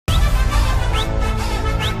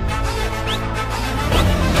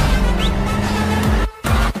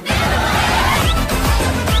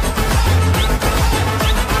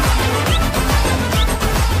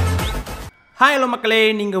Hi hello மக்களே,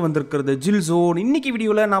 நீங்கள் வந்திருக்கிறது ஜில் ஜோன். இன்றைக்கி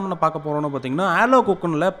வீடியோவில் நாம் என்ன பார்க்க போகிறோம்னு பார்த்தீங்கன்னா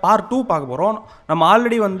கோகூனில் பார்ட் 2 பார்க்க போகிறோம். நம்ம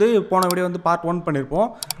ஆல்ரெடி போன வீடியோ பார்ட் 1 பண்ணியிருப்போம்.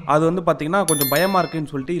 அது பார்த்தீங்கன்னா கொஞ்சம் பயமாக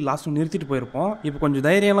இருக்குன்னு சொல்லிட்டு லாஸ்ட்டு நிறுத்திட்டு போயிருப்போம். இப்போ கொஞ்சம்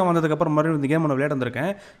தைரியம்லாம் வந்ததுக்கப்புறம் மறுபடியும் இந்த கேம் நான் விளையாட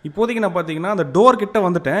வந்திருக்கேன். இப்போதைக்கு நான் பார்த்தீங்கன்னா அந்த டோர் கிட்ட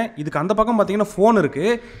வந்துட்டேன். இதுக்கு அந்த பக்கம் பார்த்தீங்கன்னா ஃபோன்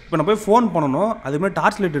இருக்குது. இப்போ நான் போய் ஃபோன் பண்ணணும், அதுமாதிரி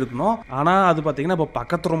டார்ச் லைட் எடுக்கணும். ஆனால் அது பார்த்தீங்கன்னா இப்போ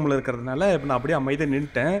பக்கத்து ரூமில் இருக்கிறதுனால இப்போ நான் அப்படியே அமைதியாக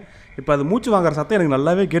நின்றுட்டேன். இப்போ அது மூச்சு வாங்குற சத்தம் எனக்கு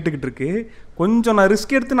நல்லாவே கேட்டுக்கிட்டு இருக்கு. கொஞ்சம் நான்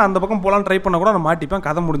ரிஸ்க் எடுத்து நான் அந்த பக்கம் போகலான்னு ட்ரை பண்ண கூட நான் மாட்டிப்பேன்,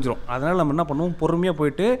 கதை முடிஞ்சிடும். அதனால் நம்ம என்ன பண்ணுவோம், பொறுமையாக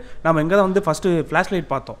போயிட்டு நம்ம எங்கே தான் ஃபஸ்ட்டு ஃப்ளாஷ் லைட்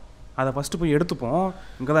பார்த்தோம், அதை ஃபஸ்ட்டு போய் எடுத்துப்போம்.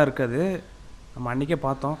 இங்கே தான் இருக்காது, நம்ம அன்றைக்கே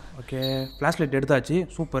பார்த்தோம். ஓகே, ஃப்ளாஷ் லைட் எடுத்தாச்சு,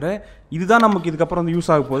 சூப்பரு. இதுதான் நமக்கு இதுக்கப்புறம்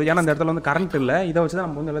யூஸ் ஆக போகுது. ஏன்னா இந்த இடத்துல கரண்ட் இல்லை, இதை வச்சு தான்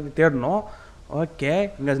நம்ம எல்லாத்தையும் தேடணும். ஓகே,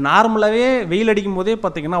 இங்கே நார்மலாகவே வெயில் அடிக்கும் போதே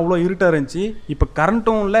பார்த்தீங்கன்னா அவ்வளோ இருட்டாக இருந்துச்சு. இப்போ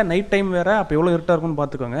கரண்ட்டும் இல்லை, நைட் டைம் வேறு, அப்போ எவ்வளோ இருட்டாக இருக்குன்னு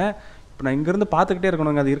பார்த்துக்கோங்க. இப்போ நான் இங்கேருந்து பார்த்துக்கிட்டே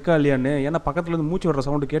இருக்கணுங்க அது இருக்கா இல்லையான்னு. ஏன்னா பக்கத்துலேருந்து மூச்சு வர்ற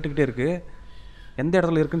சவுண்டு கேட்டுக்கிட்டே இருக்குது. எந்த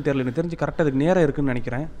இடத்துல இருக்குன்னு தெரியல, எனக்கு தெரிஞ்சு கரெக்டாக அதுக்கு நேராக இருக்குதுன்னு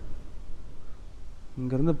நினைக்கிறேன்.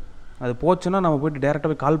 இங்கேருந்து அது போச்சுன்னா நம்ம போய்ட்டு டேரெக்டாக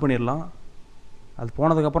போய் கால் பண்ணிடலாம். அது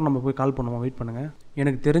போனதுக்கப்புறம் நம்ம போய் கால் பண்ணுவோம், வெயிட் பண்ணுங்கள்.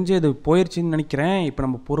 எனக்கு தெரிஞ்சு இது போயிடுச்சின்னு நினைக்கிறேன். இப்போ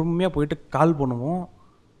நம்ம பொறுமையாக போயிட்டு கால் பண்ணுவோம்.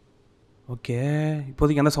 ஓகே,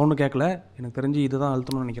 இப்போதைக்கு எந்த சவுண்டும் கேட்கல, எனக்கு தெரிஞ்சு இதுதான்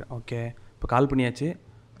அழுத்தணும்னு நினைக்கிறேன். ஓகே, இப்போ கால் பண்ணியாச்சு.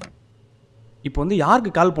 இப்போ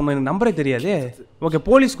யாருக்கு கால் பண்ணணும் எனக்கு நம்பரே தெரியாது. ஓகே,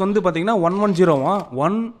 போலீஸ்க்கு பார்த்தீங்கன்னா 110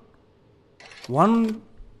 1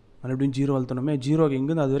 மறுபடியும் 0 அழுத்தணுமே. 0க்கு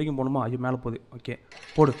எங்கேருந்து அது வரைக்கும் போகணுமா? ஐயோ மேலே போகுது. ஓகே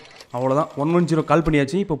போடு, அவ்வளோதான். 110 கால்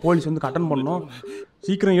பண்ணியாச்சு. இப்போ போலீஸ் அட்டன் பண்ணணும்.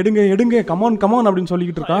 சீக்கிரம் எடுங்க எடுங்க, கமான் கமான் அப்படின்னு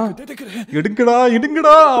சொல்லிக்கிட்டு இருக்கான். எடுங்கடா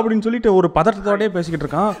எடுங்கடா அப்படின்னு சொல்லிட்டு ஒரு பதட்டத்தோடய பேசிக்கிட்டு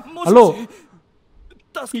இருக்கான். ஹலோ,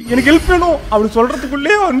 எனக்கு ஹெல்ப் வேணும் அப்படின்னு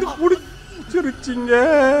சொல்கிறதுக்குள்ளே பிடிச்சிருச்சிங்க.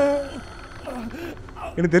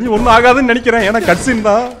 எனக்கு தெரிஞ்சு ஒன்றும் ஆகாதுன்னு நினைக்கிறேன், ஏன்னா கட்சின்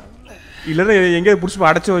தான். இல்லைன்னா எங்கேயாவது பிடிச்சி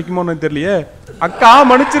அடைச்சி வைக்குமோன்னு தெரியலையே. அக்கா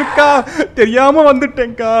மன்னிச்சிருக்கா, தெரியாமல்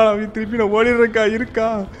வந்துட்டேங்க்கா, திருப்பி நான் ஓடிடுறேங்க்கா இருக்கா.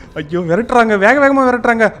 ஐயோ விரட்டுறாங்க, வேக வேகமாக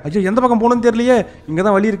விரட்டுறாங்க. ஐயோ எந்த பக்கம் போகணும்னு தெரியலையே. இங்கே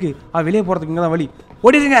தான் வழி இருக்குது, வெளியே போகிறதுக்கு இங்கே தான் வழி.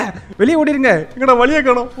 ஓடிடுங்க, வெளியே ஓடிடுங்க. இங்கடா வழியே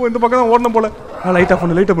காணும். இந்த பக்கம் தான் ஓடணும் போல. லைட்டாக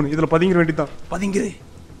பண்ணு லைட்டாக பண்ணு, இதில் பதுங்கிற வேண்டியதான்.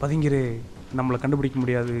 பதுங்கிரு, நம்மளை கண்டுபிடிக்க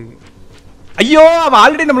முடியாது. ஐயோ, அவன்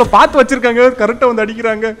ஆல்ரெடி நம்மளை பார்த்து வச்சுருக்காங்க, கரெக்டாக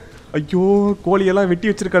அடிக்கிறாங்க. ஐயோ, கோழியெல்லாம் வெட்டி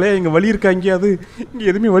வச்சிருக்காளே, இங்கே வழி இருக்கா எங்கேயாவது? இங்கே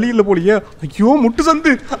எதுவுமே வழி இல்லை போலியே. ஐயோ முட்டு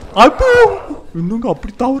சந்து, அப்போ இன்னுங்க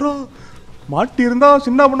அப்படி தவறா மாட்டி இருந்தா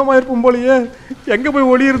சின்ன பண்ணமாக இருப்போம் போலியே. எங்கே போய்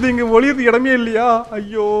ஒளியிறது? இங்கே ஒளியிறது இடமே இல்லையா?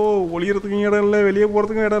 ஐயோ, ஒளியறதுக்கும் இடம் இல்லை, வெளியே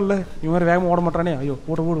போகிறதுக்கும் இடம் இல்லை. இவன் வேறு வேகமாக ஓட மாட்டானே. ஐயோ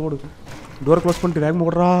ஓடு, டோரை க்ளோஸ் பண்ணிட்டு வேகமாக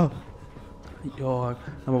ஓடுறா. ஐயோ,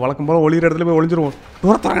 நம்ம வழக்கம் போல் ஒளியிற இடத்துல போய் ஒளிஞ்சிருவோம்.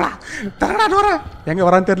 டோரை தரங்கடா டோரை. எங்கே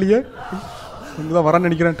வரான்னு தெரியலையே. இங்கே தான் வரான்னு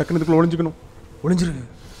நினைக்கிறேன். டக்குனு இதுக்குள்ளே ஒளிஞ்சிக்கணும். ஒளிஞ்சிரு.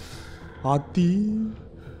 ஆத்தி,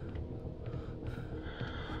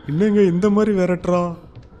 என்னங்க இந்த மாதிரி விரட்டுறா?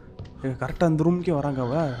 கரெக்டாக அந்த ரூமுக்கே வராங்க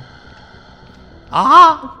அவ.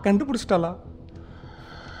 கண்டுபிடிச்சிட்டாளா?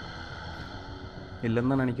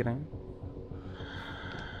 இல்லைன்னு தான் நினைக்கிறேன்.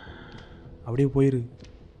 அப்படியே போயிரு.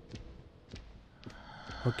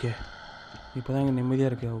 ஓகே, இப்போதான் இங்கே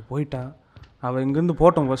நிம்மதியாக இருக்கு. அவள் போயிட்டா. அவள் இங்கேருந்து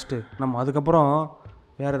போட்டோம் ஃபஸ்ட்டு, நம்ம அதுக்கப்புறம்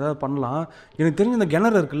வேறு ஏதாவது பண்ணலாம். எனக்கு தெரிஞ்ச இந்த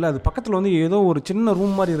கிணறு இருக்குல்ல, அது பக்கத்தில் ஏதோ ஒரு சின்ன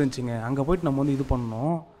ரூம் மாதிரி இருந்துச்சுங்க. அங்கே போய்ட்டு நம்ம இது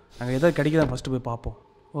பண்ணணும். அங்கே எதாவது கிடைக்குதா ஃபஸ்ட்டு போய் பார்ப்போம்.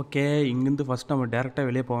 ஓகே, இங்கேருந்து ஃபஸ்ட் நம்ம டேரெக்டாக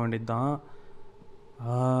வெளியே போக வேண்டியது தான்.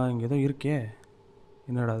 இங்கே ஏதோ இருக்கே,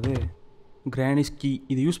 என்னடா அது? Grannies key.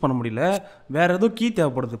 இது யூஸ் பண்ண முடியல, வேறு ஏதோ கீ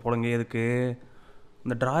தேவைப்படுது போலங்க. எதுக்கு?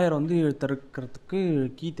 இந்த ட்ராயர் திறக்கிறதுக்கு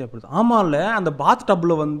கீ தேவைப்படுது. ஆமாம், இல்லை அந்த பாத்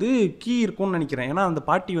டப்பில் கீ இருக்கும்னு நினைக்கிறேன். ஏன்னா அந்த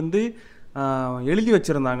பாட்டி எழுதி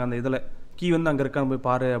வச்சுருந்தாங்க அந்த இதில், கீ அங்கே இருக்கான்னு போய்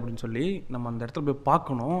பாரு அப்படின்னு சொல்லி. நம்ம அந்த இடத்துல போய்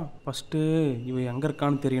பார்க்கணும். ஃபஸ்ட்டு இவ எங்கே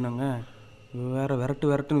இருக்கான்னு தெரியணுங்க. இவ வேறு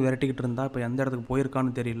விரட்டுன்னு விரட்டிக்கிட்டு இருந்தா. இப்போ எந்த இடத்துக்கு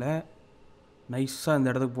போயிருக்கான்னு தெரியல. நைஸாக இந்த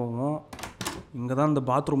இடத்துக்கு போவோம். இங்கே தான் இந்த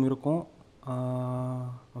பாத்ரூம் இருக்கும்.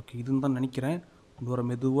 ஓகே, இதுன்னு தான் நினைக்கிறேன். ஒரு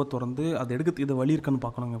மெதுவாக திறந்து அதை எடுக்கிறதுக்கு இது வழி இருக்கான்னு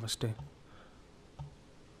பார்க்கணுங்க ஃபஸ்ட்டு.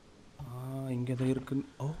 இங்கே தான் இருக்குன்னு.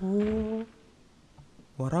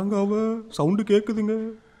 வராங்க, அவ சவுண்டு கேட்குதுங்க.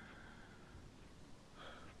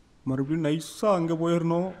 மறுபடியும் நைஸாக அங்கே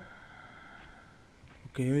போயிடணும்.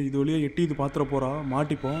 ஓகே, இது வழியாக எட்டி இது பார்த்துட போகிறா,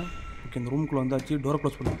 மாட்டிப்போம். ஓகே, இந்த ரூமுக்குள்ளே வந்தாச்சு. டோரை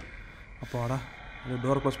க்ளோஸ் பண்ணோம். அப்போடா, அது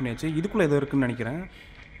டோரை க்ளோஸ் பண்ணியாச்சு. இதுக்குள்ளே எதோ இருக்குதுன்னு நினைக்கிறேன்.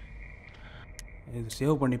 இது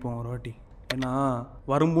சேவ் பண்ணிப்போம் ஒரு வாட்டி. ஏன்னா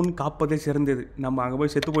வருமுன் காப்பதே சிறந்தது. நம்ம அங்கே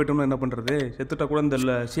போய் செத்து போயிட்டோம்னா என்ன பண்ணுறது? செத்துட்டா கூட இந்த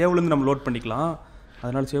சேவ்லேருந்து நம்ம லோட் பண்ணிக்கலாம்.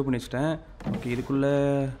 அதனால் சேவ் பண்ணி வச்சுட்டேன். ஓகே, இதுக்குள்ளே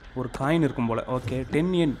ஒரு காயின் இருக்கும் போல். Okay,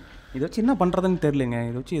 10 yen. இதை வச்சு என்ன பண்ணுறதுன்னு தெரியலைங்க.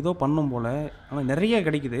 இதை வச்சு ஏதோ பண்ணும் போல், ஆனால் நிறைய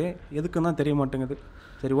கிடைக்குது. எதுக்குன்னு தான் தெரிய மாட்டேங்குது.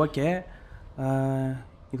 சரி ஓகே,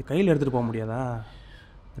 இது கையில் எடுத்துகிட்டு போக முடியாதா?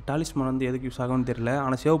 இந்த டாலிஸ்மான் எதுக்கு யூஸ் ஆகும்னு தெரியல,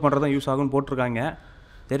 ஆனால் சேவ் பண்ணுறது தான் யூஸ் ஆகும்னு போட்டிருக்காங்க.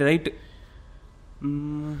 சரி ரைட்டு,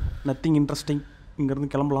 நத்திங் இன்ட்ரெஸ்டிங்.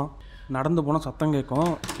 இங்கேருந்து கிளம்பலாம். நடந்து போனால் சத்தம் கேட்கும்.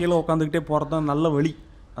 கீழே உட்காந்துக்கிட்டே போகிறது தான் நல்ல வழி.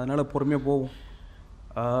 அதனால் பொறுமையாக போவோம்.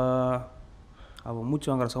 அவள் மூச்சு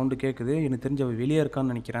வாங்குற சவுண்டு கேட்குது. எனக்கு தெரிஞ்ச அவள் வெளியே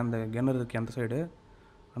இருக்கான்னு நினைக்கிறேன். அந்த கிணறு இருக்கு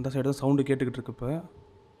அந்த சைடு தான் சவுண்டு கேட்டுக்கிட்டு இருக்கு இப்போ.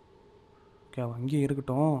 ஓகே, அவள் அங்கேயே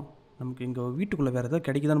இருக்கட்டும். நமக்கு இங்கே வீட்டுக்குள்ளே வேறு எதாவது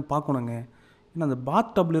கிடைக்குதான்னு பார்க்கணுங்க. ஏன்னா அந்த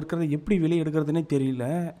பாத் டப்பில் இருக்கிறத எப்படி வெளியே எடுக்கிறதுனே தெரியல.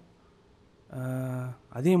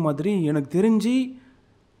 அதே மாதிரி எனக்கு தெரிஞ்சு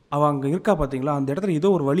அவள் அங்கே இருக்கா பார்த்தீங்களா, அந்த இடத்துல ஏதோ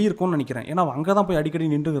ஒரு வழி இருக்கும்னு நினைக்கிறேன். ஏன்னா அவள் அங்கே தான் போய் அடிக்கடி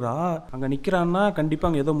நின்றுக்கிறா. அங்கே நிற்கிறான்னா கண்டிப்பாக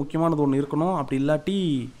அங்கே ஏதோ முக்கியமானது ஒன்று இருக்கணும். அப்படி இல்லாட்டி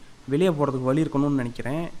வெளியே போகிறதுக்கு வழி இருக்கணும்னு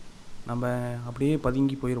நினைக்கிறேன். நம்ம அப்படியே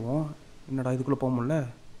பதுங்கி போயிடுவோம். என்னடா இதுக்குள்ளே போக முடியல?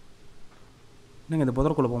 என்னங்க இந்த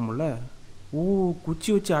புதருக்குள்ளே போக முடியல? ஓ, குச்சி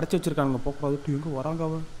வச்சு அடைச்சி வச்சுருக்காங்க, போகக்கூடாது. எங்கே வராங்க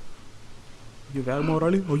அவள்? ஐயோ, வேகமாக ஒரு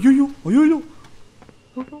ஆள். ஐயோ ஐயோ,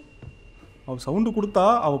 அவள் சவுண்டு கொடுத்தா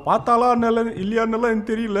அவள் பார்த்தாலா இல்லையான்னெல்லாம்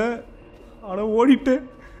எனக்கு தெரியல. ஆனால் ஓடிட்டேன்.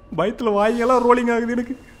 பயத்தில் வாயெல்லாம் ரோலிங் ஆகுது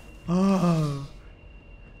எனக்கு.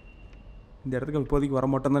 இந்த இடத்துக்கு இப்போதைக்கு வர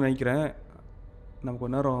மாட்டேன்னு தான் நினைக்கிறேன். நம்ம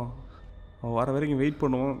கொஞ்ச நேரம் அவள் வர வரைக்கும் வெயிட்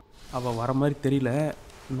பண்ணுவோம். அவள் வர மாதிரி தெரியல.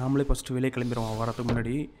 நாமளே ஃபஸ்ட்டு வெளியே கிளம்பிடுவோம் அவள் வரதுக்கு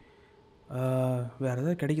முன்னாடி. வேறு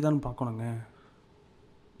எதாவது கிடைக்குதான்னு பார்க்கணுங்க.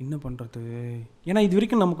 என்ன பண்ணுறது? ஏன்னா இது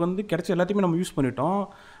வரைக்கும் நமக்கு வந்து கிடைச்ச எல்லாத்தையுமே நம்ம யூஸ் பண்ணிட்டோம்.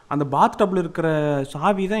 அந்த பாத் டப்பில் இருக்கிற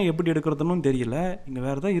சாவி தான் எப்படி எடுக்கிறதுன்னு தெரியல. இங்கே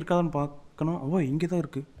வேறு எதாவது இருக்காதான்னு பார்க்கணும். இங்கே தான்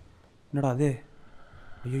இருக்குது. என்னடா அதே?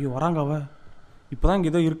 ஐயோ, வராங்க அவ. இப்போ தான் இங்கே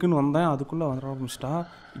ஏதோ இருக்குதுன்னு வந்தேன், அதுக்குள்ளே வர ஆரம்பிச்சிட்டா.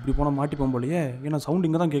 இப்படி போனால் மாட்டிப்போம் போலையே. ஏன்னா சவுண்டு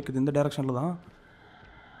இங்கே தான் கேட்குது, இந்த டைரெக்ஷனில் தான்.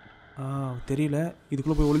 தெரியல.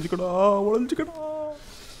 இதுக்குள்ளே போய் ஒளிஞ்சிக்கடா.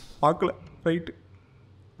 பார்க்கல. ரைட்டு.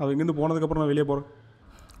 அவள் இங்கேருந்து போனதுக்கப்புறம் நான் வெளியே போகிறேன்.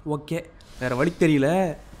 ஓகே, வேறு வழி தெரியல.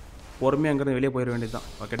 பொறுமையாக அங்கேருந்து வெளியே போயிட வேண்டியது தான்.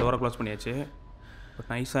 ஓகே, டோரை க்ளோஸ் பண்ணியாச்சு. பட்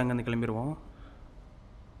நைஸாக அங்கேருந்து கிளம்பிடுவோம்.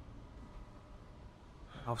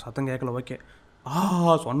 அவள் சத்தம் கேட்கல. ஓகே,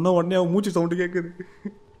 சொன்ன உடனே அவன் மூச்சு சவுண்டு கேட்குது.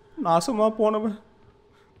 நாசமாக போனவன்.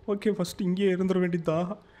 ஓகே, ஃபஸ்ட்டு இங்கேயே இருந்துட வேண்டியதுதான்.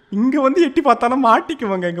 இங்கே வந்து எட்டி பார்த்தானா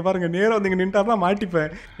மாட்டிக்குவாங்க. இங்கே பாருங்கள், நேராக வந்து இங்கே நின்ட்டாருனா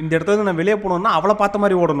மாட்டிப்பேன். இந்த இடத்துல நான் வெளியே போனோன்னா அவளை பார்த்த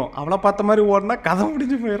மாதிரி ஓடணும். அவளை பார்த்த மாதிரி ஓடினா கதை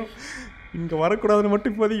முடிஞ்சு போயிடும். இங்கே வரக்கூடாதுன்னு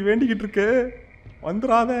மட்டும் இப்போதைக்கு வேண்டிக்கிட்டு இருக்கு.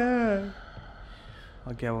 வந்துடாத.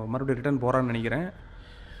 ஓகே, அவள் மறுபடியும் ரிட்டர்ன் போகிறான்னு நினைக்கிறேன்.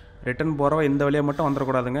 ரிட்டர்ன் போகிறவ இந்த வழியாக மட்டும்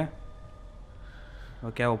வந்துடக்கூடாதுங்க.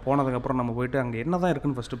 ஓகே, அவள் போனதுக்கப்புறம் நம்ம போய்ட்டு அங்கே என்ன தான்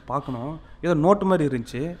இருக்குன்னு ஃபஸ்ட்டு பார்க்கணும். ஏதோ நோட்டு மாதிரி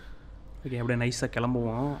இருந்துச்சு. ஓகே, அப்படியே நைஸாக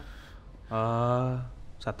கிளம்புவோம்.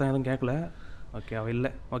 சத்தம் எதுவும் கேட்கல. ஓகே, அவள் இல்லை.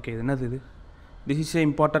 ஓகே, இது என்னது இது? This is a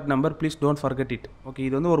important number, please don't forget it. Okay,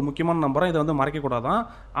 இது வந்து ஒரு முக்கியமான நம்பராக, இதை வந்து மறைக்கக்கூடாதான்.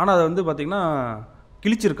 ஆனால் அதை வந்து பார்த்திங்கன்னா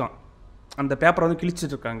கிழிச்சிருக்கான். அந்த பேப்பரை வந்து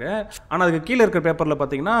கிழிச்சிட்ருக்காங்க. ஆனால் அதுக்கு கீழே இருக்கிற பேப்பரில்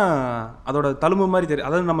பார்த்திங்கன்னா அதோட தழும்பு மாதிரி தெரியும்.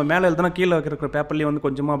 அதாவது நம்ம மேலே எழுதுனா கீழே இருக்கிற பேப்பர்லேயே வந்து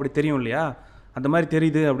கொஞ்சமாக அப்படி தெரியும் இல்லையா, அந்த மாதிரி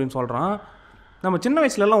தெரியுது அப்படின்னு சொல்கிறான். நம்ம சின்ன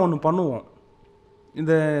வயசுலலாம் ஒன்று பண்ணுவோம்.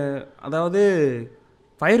 அதாவது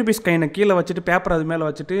ஃபயர் பீஸ் கைனை கீழே வச்சுட்டு பேப்பர் அது மேலே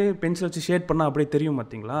வச்சுட்டு பென்சில் வச்சு ஷேட் பண்ணால் அப்படியே தெரியும்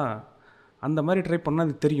பார்த்தீங்களா. அந்த மாதிரி ட்ரை பண்ணால்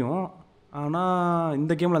அது தெரியும். ஆனால்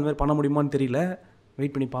இந்த கேமில் அந்த மாதிரி பண்ண முடியுமான்னு தெரியல.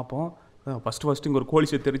 வெயிட் பண்ணி பார்ப்போம். ஃபஸ்ட்டு இங்கே ஒரு கோழி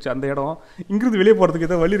செத்து தெரிச்சு அந்த இடம். இங்கிருந்து வெளியே போகிறதுக்கு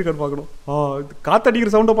எதாவது வழி இருக்கான்னு பார்க்கணும். காற்று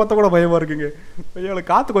அடிக்கிற சவுண்டை பார்த்தா கூட பயமாக இருக்குங்க. ஐயா,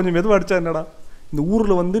 காற்று கொஞ்சம் மெதுவாக அடித்தா என்னடா. இந்த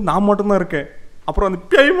ஊரில் வந்து நான் மட்டும்தான் இருக்கேன், அப்புறம் அந்த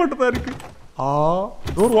பேய் மட்டும் தான் இருக்குது.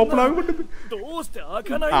 டோர் ஓப்பன் ஆக மாட்டேது.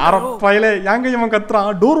 அரப்பையில ஏங்க இவன் கத்துறான்.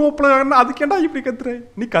 டோர் ஓப்பன் ஆகணும்னா அதுக்கேண்டா இப்படி கத்துறேன்?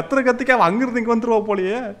 நீ கத்துக்க அவன் அங்கிருந்து இங்கே வந்துருவா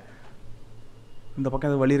போலையே. இந்த பக்கம்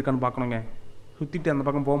எதாவது வழி இருக்கான்னு பார்க்கணுங்க. சுற்றிட்டு அந்த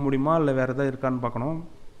பக்கம் போக முடியுமா இல்லை வேறு எதாவது இருக்கான்னு பார்க்கணும்.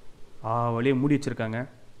 வழியை மூடி வச்சுருக்காங்க.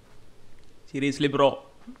 சீரியஸ்லி ப்ரோ,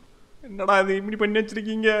 என்னடா இது இப்படி பண்ணி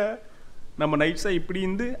வச்சுருக்கீங்க? நம்ம நைட்ஸாக இப்படி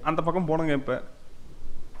இருந்து அந்த பக்கம் போனோங்க. இப்போ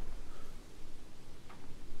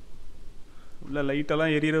உள்ள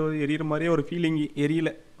லைட்டெல்லாம் எரியிற மாதிரியே ஒரு ஃபீலிங் எரியல.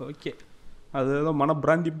 ஓகே, அதுதான்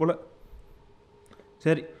மனப்பிராந்தி போல்.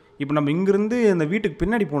 சரி, இப்போ நம்ம இங்கேருந்து அந்த வீட்டுக்கு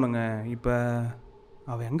பின்னாடி போகணுங்க. இப்போ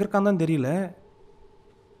அவன் எங்கே இருக்கான்னு தான் தெரியல.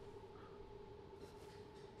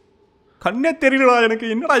 கண்ணே தெரியலடா எனக்கு.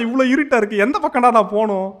 என்னடா இவ்வளோ இருட்டாக இருக்குது, எந்த பக்கம்டா நான்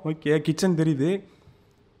போகணும்? ஓகே, கிச்சன் தெரியுது.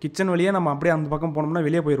 கிச்சன் வழியாக நம்ம அப்படியே அந்த பக்கம் போனோம்னா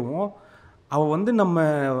வெளியே போயிடுவோம். அவள் வந்து நம்ம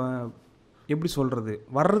எப்படி சொல்கிறது,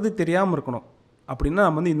 வர்றது தெரியாமல் இருக்கணும். அப்படின்னா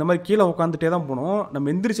நம்ம வந்து இந்த மாதிரி கீழே உட்காந்துட்டே தான் போகணும். நம்ம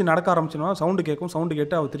எந்திரிச்சு நடக்க ஆரம்பிச்சோன்னா சவுண்டு கேட்கும். சவுண்டு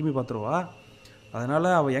கேட்டு அவள் திரும்பி பார்த்துருவா. அதனால்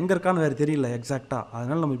அவள் எங்கே இருக்கான்னு வேறு தெரியல எக்ஸாக்டாக.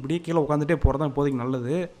 அதனால் நம்ம இப்படியே கீழே உட்காந்துட்டே போகிறது தான் இப்போதைக்கு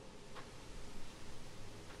நல்லது.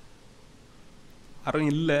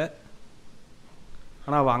 யாரும் இல்லை,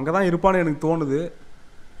 ஆனால் அவள் அங்கே தான் இருப்பான்னு எனக்கு தோணுது.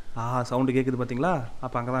 சவுண்டு கேட்குது பார்த்தீங்களா?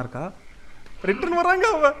 அப்போ அங்கே தான் இருக்கா. ரிட்டர்ன் வராங்க.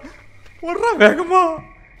 அவள் ஓடுறா வேகமா.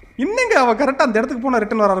 இன்னங்க அவள் கரெக்டாக அந்த இடத்துக்கு போனால்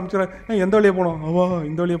ரிட்டர்ன் வர ஆரம்பிச்சிடுறேன். எந்த வழியே போனோம்?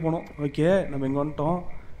 இந்த வழியே போனோம். ஓகே, நம்ம இங்கே வந்துட்டோம்.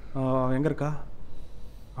 எங்கே இருக்கா?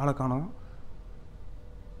 ஆளை காணோம்.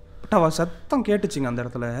 பட் அவள் சத்தம் கேட்டுச்சுங்க அந்த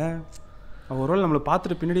இடத்துல. அவள் ஒருவேளை நம்மளை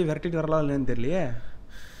பார்த்துட்டு பின்னாடி விரட்டிட்டு வரலாம் இல்லைன்னு தெரியலையே.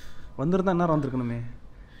 வந்துருந்தா என்ன வந்திருக்கணுமே.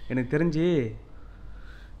 எனக்கு தெரிஞ்சு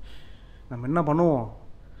நம்ம என்ன பண்ணுவோம்,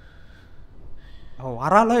 அவள்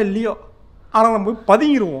வராளா இல்லையோ ஆனால் நம்ம போய்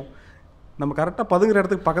பதுங்கிடுவோம். நம்ம கரெக்டாக பதுங்குற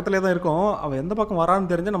இடத்துக்கு பக்கத்துலேயே தான் இருக்கோம். அவன் எந்த பக்கம்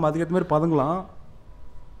வரான்னு தெரிஞ்சால் நம்ம அதுக்கேற்ற மாதிரி பதுங்கலாம்.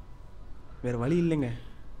 வேறு வழி இல்லைங்க.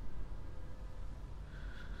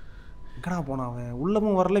 எங்கடா போனான் அவன்?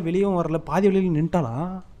 உள்ளமும் வரல வெளியவும் வரல, பாதி வழியில் நின்ட்டாளா?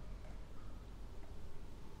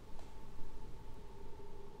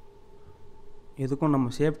 எதுக்கும்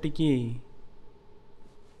நம்ம சேஃப்டிக்கு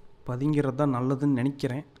பதுங்கிறது தான் நல்லதுன்னு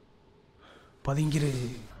நினைக்கிறேன். பதுங்கிரு.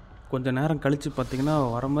 கொஞ்சம் நேரம் கழித்து பார்த்திங்கன்னா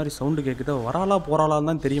வர மாதிரி சவுண்டு கேட்குது. வராளா போகிறாளான்னு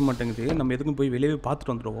தான் தெரிய மாட்டேங்குது. நம்ம எதுக்கும் போய் வெளியே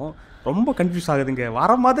பார்த்துட்டு வந்துடுவோம். ரொம்ப கன்ஃபியூஸ் ஆகுதுங்க.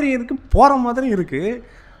 வர மாதிரி இருக்குது, போகிற மாதிரி இருக்குது.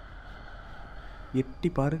 எட்டி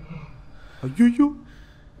பாரு. ஐயோ,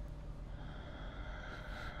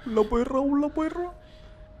 உள்ளே போயிடுறோம்.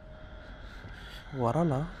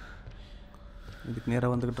 வராளா? இதுக்கு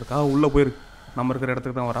நேராக வந்துக்கிட்டு இருக்கா. உள்ளே போயிரு. நம்ம இருக்கிற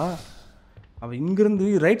இடத்துக்கு தான் வரா. அவள் இங்கேருந்து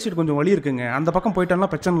ரைட் சைடு கொஞ்சம் வழி இருக்குங்க. அந்த பக்கம் போயிட்டான்னா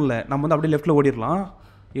பிரச்சனை இல்லை, நம்ம வந்து அப்படியே லெஃப்ட்டில் ஓடிடலாம்.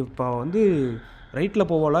 இப்போ வந்து ரைட்டில்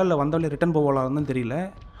போவாளா இல்லை வந்தாலே ரிட்டன் போவாளான்னு தான் தெரியல.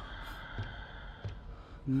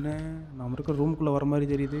 என்ன நம்ம இருக்கிற ரூம்குள்ளே வர மாதிரி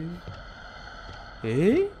தெரியுது.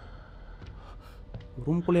 ஏய்,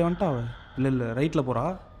 ரூம்குள்ளே வந்துட்டா அவள். இல்லை ரைட்டில் போகிறா.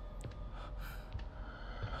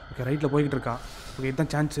 ஓகே, ரைட்டில் போய்கிட்டு இருக்கா. ஓகே,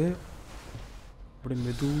 இதுதான் சான்ஸு. அப்படி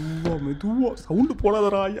மெதுவாக சவுண்டு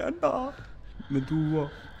போடாதரா. ஏன்டா மெதுவா?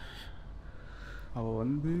 அவள்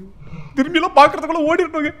வந்து திரும்பியெல்லாம் பார்க்குறதுக்குள்ள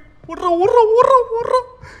ஓடிடணுங்க. ஓடுறோம்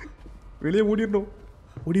வெளியே ஓடிடணும்.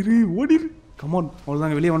 ஓடிரு. கமான்,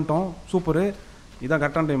 அவ்வளோதாங்க, வெளியே வந்துட்டோம். சூப்பரு, இதான்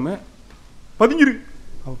கரெக்டான டைமு. பதுங்கிரு.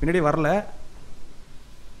 அவள் பின்னாடியே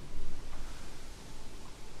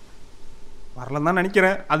வரலன்னு தான்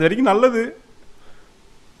நினைக்கிறேன். அது வரைக்கும் நல்லது.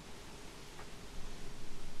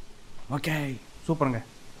 ஓகே, சூப்பருங்க.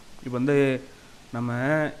 இப்போ வந்து நம்ம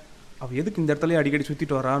அவள் எதுக்கு இந்த இடத்துலையே அடிக்கடி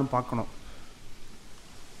சுற்றிட்டு வரான்னு பார்க்கணும்.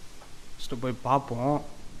 ஃபஸ்ட்டு போய் பார்ப்போம்.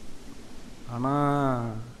 ஆனால்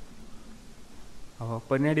அவள்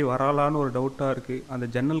பின்னாடி வராளான்னு ஒரு டவுட்டாக இருக்குது. அந்த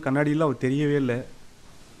ஜன்னல் கண்ணாடியில் அவள் தெரியவே இல்லை.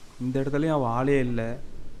 இந்த இடத்துலையும் அவள் ஆளே இல்லை.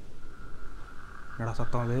 என்னடா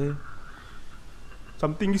சத்தம் அது?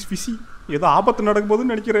 Something is fishy. ஏதோ ஆபத்து நடக்கும்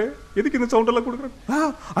போதுன்னு நினைக்கிறேன். எதுக்கு இந்த சவுண்டெல்லாம் கொடுக்குறேன்?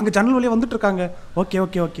 அங்கே ஜன்னல் வழியாக வந்துட்டு இருக்காங்க.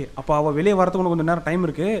 ஓகே. அப்போ அவள் வெளியே வரதுக்கு கொஞ்சம் நேரம் டைம்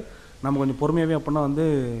இருக்குது. நம்ம கொஞ்சம் பொறுமையாகவே அப்படின்னா வந்து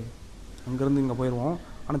அங்கேருந்து இங்கே போயிடுவோம்.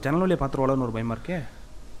 ஆனால் ஜன்னல் வழியாக பார்த்துருவாளான்னு ஒரு பயமாக இருக்கே.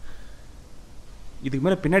 இதுக்கு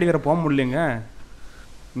மேலே பின்னாடி வேறு போக முடியலைங்க.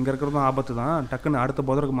 இங்கே இருக்கிறதும் ஆபத்து தான். டக்குன்னு அடுத்த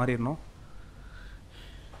போதருக்கு மாறிடணும்.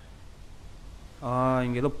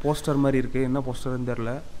 இங்கே ஏதோ போஸ்டர் மாதிரி இருக்குது. என்ன போஸ்டர்னு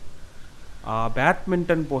தெரில.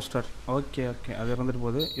 Badminton poster. ஓகே அது இருந்துட்டு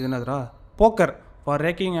போகுது. இது என்னதுரா? Poker for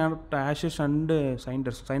racking and Ashes and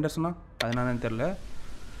சைண்டர்ஸ்னா அது என்னன்னு தெரில.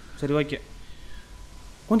 சரி, ஓகே,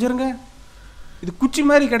 கொஞ்சம் இருங்க. இது குச்சி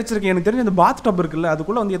மாதிரி கிடச்சிருக்கு. எனக்கு தெரிஞ்ச இந்த பாத் டப் இருக்குல்ல,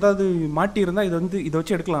 அதுக்குள்ளே வந்து ஏதாவது மாட்டி இருந்தால் இதை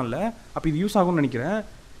வச்சு எடுக்கலாம்ல. அப்போ இது யூஸ் ஆகும்னு நினைக்கிறேன்.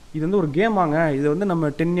 இது வந்து ஒரு கேமாங்க. இது வந்து நம்ம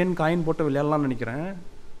 10 yen காயின் போட்டு விளையாடலாம்னு நினைக்கிறேன்.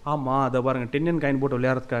 ஆமாம், அதை பாருங்கள், 10 yen காயின் போட்டு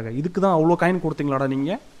விளையாடுறதுக்காக. இதுக்கு தான் அவ்வளோ காயின் கொடுத்தீங்களாடா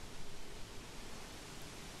நீங்கள்?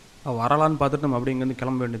 வரலான்னு பார்த்துட்டு நம்ம அப்படி இங்கேருந்து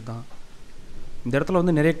கிளம்ப வேண்டியது தான். இந்த இடத்துல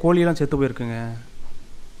வந்து நிறைய கோழியெல்லாம் செத்து போயிருக்குங்க.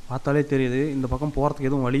 பார்த்தாலே தெரியுது. இந்த பக்கம் போகிறதுக்கு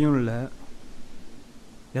எதுவும் வழியும் இல்லை.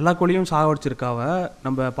 எல்லா கோழியும் சாவடிச்சிருக்காவ.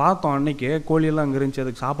 நம்ம பார்த்தோம் அன்னைக்கு, கோழியெல்லாம் அங்கே இருந்துச்சு.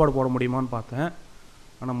 அதுக்கு சாப்பாடு போட முடியுமான்னு பார்த்தேன்,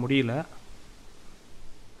 ஆனால் முடியல.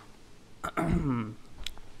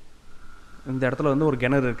 இந்த இடத்துல வந்து ஒரு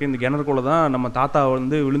கிணறு இருக்குது. இந்த கிணறுக்குள்ளே தான் நம்ம தாத்தா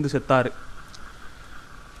வந்து விழுந்து செத்தார்.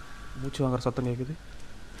 மூச்சு வாங்குற சத்தம் கேட்குது.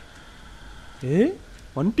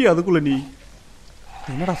 வண்டி அதுக்குள்ள நீ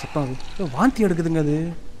என்னடா சத்தம்? அது வாந்தி எடுக்குதுங்க. அது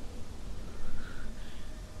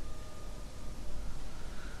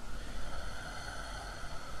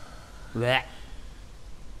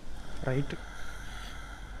ரைட்டு,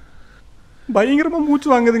 பயங்கரமா மூச்சு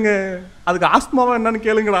வாங்குதுங்க. அதுக்கு ஆஸ்மாவா என்னன்னு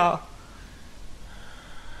கேளுங்கடா.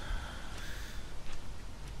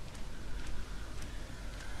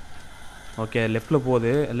 ஓகே, லெஃப்டில்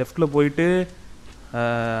போகுது. லெஃப்டில் போயிட்டு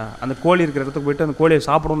அந்த கோழி இருக்கிற இடத்துக்கு போயிட்டு அந்த கோழியை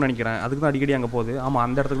சாப்பிடணும்னு நினைக்கிறேன். அதுக்கு தான் அடிக்கடி அங்கே போகுது. ஆமாம்,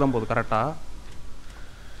 அந்த இடத்துக்கு தான் போகுது கரெக்டாக.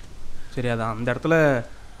 சரி, அதான் அந்த இடத்துல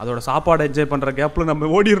அதோட சாப்பாடு என்ஜாய் பண்ணுற கேப்பில்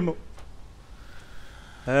நம்ம ஓடிடணும்.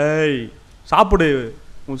 ஏய், சாப்பிடு,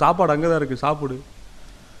 உன் சாப்பாடு அங்கே தான் இருக்குது, சாப்பிடு.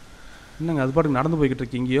 என்னங்க அது பாட்டுக்கு நடந்து போய்கிட்டு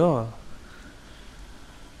இருக்கு இங்கேயோ?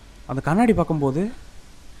 அந்த கண்ணாடி பார்க்கும்போது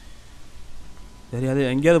சரி, அது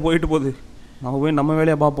எங்கேயாவது போயிட்டு போகுது. நம்ம போய் நம்ம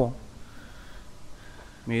வேலையை பார்ப்போம்.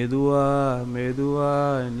 மெதுவா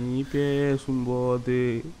நீ பேசும்போது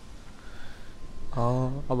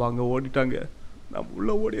அவள் அங்கே ஓடிட்டாங்க. நம்ம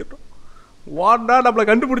உள்ளே ஓடிடுறோம். வாடா, நம்மளை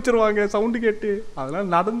கண்டுபிடிச்சிருவாங்க சவுண்டு கேட்டு.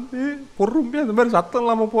 அதெல்லாம் நடந்து பொறுமையாக இந்த மாதிரி சத்தம்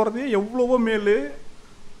இல்லாமல் போகிறதே எவ்வளவோ மேல்.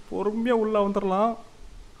 பொறுமையாக உள்ளே வந்துடலாம்.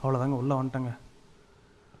 அவ்வளோதாங்க, உள்ளே வந்துட்டாங்க.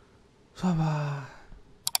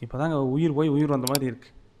 இப்போ தாங்க உயிர் போய் உயிர் வந்த மாதிரி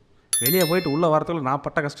இருக்குது. வெளியே போயிட்டு உள்ளே வரத்துக்குள்ள நான்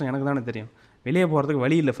பட்ட கஷ்டம் எனக்கு தானே தெரியும். வெளியே போகிறதுக்கு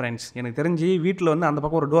வழி இல்லை ஃப்ரெண்ட்ஸ். எனக்கு தெரிஞ்சு வீட்டில் வந்து அந்த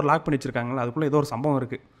பக்கம் ஒரு டோர் லாக் பண்ணி வச்சுருக்காங்களா, அதுக்குள்ளே ஏதோ ஒரு சம்பவம்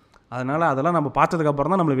இருக்குது. அதனால் அதெல்லாம் நம்ம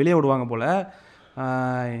பார்த்ததுக்கப்புறம் தான் நம்மளை வெளியே விடுவாங்க போல்.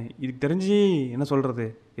 இதுக்கு தெரிஞ்சு என்ன சொல்கிறது,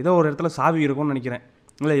 ஏதோ ஒரு இடத்துல சாவி இருக்கும்னு நினைக்கிறேன்.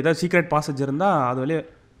 இல்லை ஏதோ சீக்ரெட் பாசேஜ் இருந்தால் அது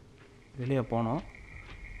வெளியே போனோம்.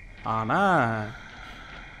 ஆனால்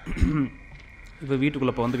இப்போ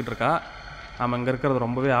வீட்டுக்குள்ளே இப்போ வந்துக்கிட்டு இருக்கா. நம்ம இங்கே இருக்கிறது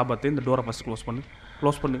ரொம்பவே ஆபத்து. இந்த டோரை ஃபஸ்ட்டு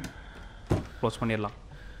க்ளோஸ் பண்ணிடலாம்.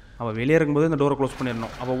 அவள் வெளியே இருக்கும்போது இந்த டோரை க்ளோஸ்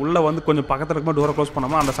பண்ணிடணும். அவள் உள்ளே வந்து கொஞ்சம் பக்கத்தில் இருக்கும்போது டோரை க்ளோஸ்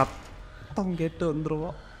பண்ணாமல் அந்த சத்தம் கேட்டு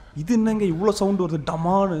வந்துடுவோம். இது என்னங்க இவ்வளோ சவுண்டு வருது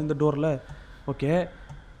டமான்னு இந்த டோரில். ஓகே,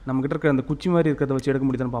 நம்மக்கிட்ட இருக்கிற அந்த குச்சி மாதிரி இருக்கிறத வச்சு எடுக்க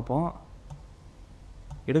முடியுதுன்னு பார்ப்போம்.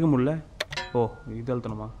 எடுக்க முடியல. ஓ, இது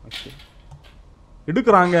அழுத்தணுமா? ஓகே,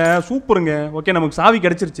 எடுக்கிறாங்க. சூப்பருங்க. ஓகே, நமக்கு சாவி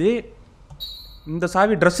கிடச்சிருச்சு. இந்த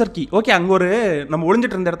சாவி ட்ரெஸ்ஸர் கீ. ஓகே, அங்கே ஒரு நம்ம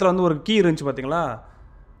ஒளிஞ்சிட்டு இருந்த இடத்துல வந்து ஒரு கீ இருந்துச்சு பார்த்தீங்களா,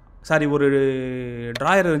 சாரி ஒரு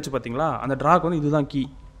ட்ராயர் இருந்துச்சு பார்த்தீங்களா, அந்த ட்ராக்கு வந்து இதுதான் கீ.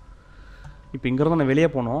 இப்போ இங்கேருந்து நான் வெளியே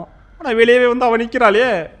போனோம். ஆனால் வெளியவே வந்து அவன் நிற்கிறாளே.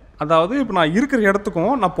 அதாவது இப்போ நான் இருக்கிற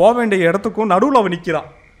இடத்துக்கும் நான் போக வேண்டிய இடத்துக்கும் நடுவில் அவன் நிற்கிறான்.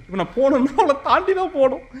 இப்போ நான் போகணுன்னா அவளை தாண்டி தான்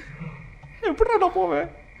போகணும். எப்படி நான் போவேன்?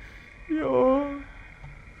 ஐயோ,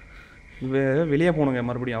 வெளியே போகணுங்க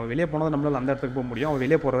மறுபடியும். அவள் வெளியே போனால் நம்மளால் அந்த இடத்துக்கு போக முடியும். அவள்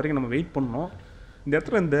வெளியே போகிற வரைக்கும் நம்ம வெயிட் பண்ணணும். இந்த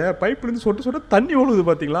இடத்துல இந்த பைப்லேருந்து சொட்டு தண்ணி ஒழுகுது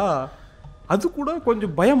பார்த்தீங்களா, அது கூட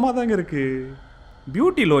கொஞ்சம் பயமாக தாங்க இருக்குது.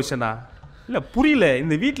 பியூட்டி லோஷனா? இல்லை புரியல.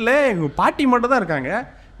 இந்த வீட்டில் எங்கள் பாட்டி மட்டும் தான் இருக்காங்க.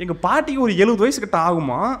 எங்கள் பாட்டிக்கு ஒரு 70 வயசு கிட்ட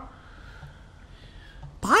ஆகுமா.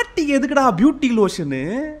 பாட்டிக்கு எதுக்குடா பியூட்டி லோஷனு?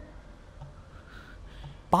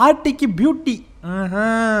 பாட்டிக்கு பியூட்டி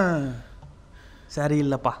சரி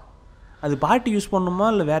இல்லைப்பா. அது பாட்டி யூஸ் பண்ணுமா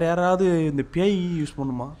இல்லை வேறு யாராவது இந்த பேய் யூஸ்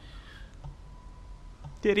பண்ணுமா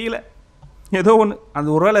தெரியல. ஏதோ ஒன்று அது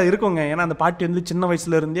ஒருவேளை இருக்குங்க. ஏன்னா அந்த பாட்டி வந்து சின்ன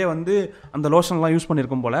வயசுலேருந்தே வந்து அந்த லோஷன்லாம் யூஸ்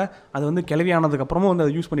பண்ணியிருக்கும் போல். அது வந்து கிளவியானதுக்கப்புறமும் வந்து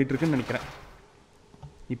அதை யூஸ் பண்ணிகிட்ருக்குன்னு நினைக்கிறேன்.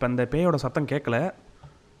 இப்போ அந்த பேயோட சத்தம் கேட்கல.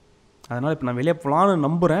 அதனால் இப்போ நான் வெளியே போகலான்னு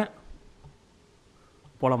நம்புகிறேன்.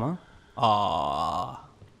 போகலாமா?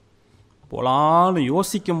 போகலான்னு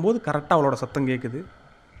யோசிக்கும் போது கரெக்டாக அவளோட சத்தம் கேட்குது.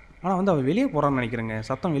 ஆனால் வந்து அவள் வெளியே போகிறான்னு நினைக்கிறேங்க.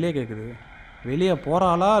 சத்தம் வெளியே கேட்குது. வெளியே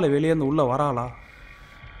போகிறாளா இல்லை வெளியே இருந்து உள்ளே வராளா?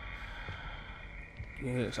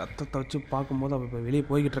 சத்தத்தை வச்சு பார்க்கும்போது அவள் இப்போ வெளியே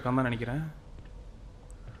போய்கிட்டு இருக்கான்னு தான் நினைக்கிறேன்.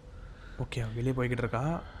 ஓகே, வெளியே போய்கிட்டு இருக்கா.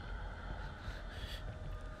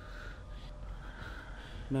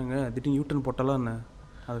 என்னங்க திடீர்னு யூட்டன் போட்டாலாம் என்ன?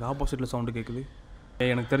 அதுக்கு ஆப்போசிட்டில் சவுண்டு கேட்குது.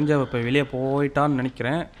 எனக்கு தெரிஞ்ச இப்போ வெளியே போயிட்டான்னு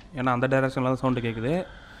நினைக்கிறேன். ஏன்னா அந்த டைரெக்ஷனில் தான் சவுண்டு கேட்குது.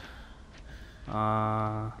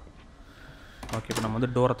 ஓகே, இப்போ நம்ம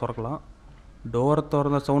வந்து டோரை திறக்கலாம். டோரை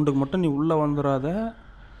திறந்த சவுண்டுக்கு மட்டும் நீ உள்ளே வந்துடாத.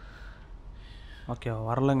 ஓகே,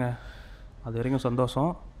 வரலைங்க. அது வரைக்கும்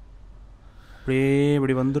சந்தோஷம். அப்படியே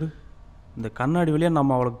இப்படி வந்துரு. இந்த கண்ணாடி வழியாக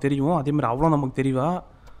நம்ம அவளுக்கு தெரியும், அதேமாதிரி அவ்வளோ நமக்கு தெரியவா.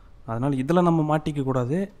 அதனால் இதில் நம்ம மாட்டிக்க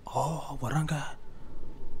கூடாது. வராங்க.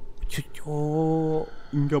 ஐயோ,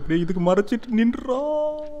 இங்கே அப்படியே இதுக்கு மறைச்சிட்டு நின்றா.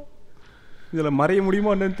 இதில் மறைய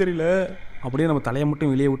முடியுமா என்னன்னு தெரியல. அப்படியே நம்ம தலையை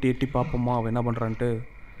மட்டும் வெளியே விட்டு எட்டி பார்ப்போமா அவள் என்ன பண்ணுறான்ட்டு.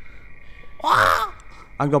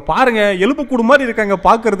 அங்கே பாருங்க, எலும்புக்கூடு மாதிரி இருக்காங்க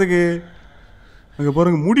பார்க்கறதுக்கு. அங்கே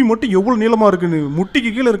பாருங்க, முடி மட்டும் எவ்வளோ நீளமாக இருக்குன்னு. முட்டிக்கு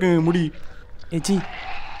கீழே இருக்குங்க முடி. ஏச்சி,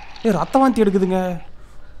 ரத்த வாந்தி எடுக்குதுங்க.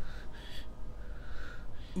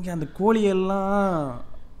 இங்கே அந்த கோழியெல்லாம்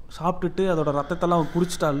சாப்பிட்டுட்டு அதோட ரத்தத்தெல்லாம்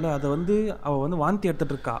குடிச்சிட்டால, அதை வந்து அவள் வந்து வாந்தி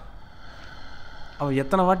எடுத்துகிட்டு இருக்கா. அவள்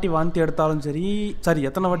எத்தனை வாட்டி வாந்தி எடுத்தாலும் சரி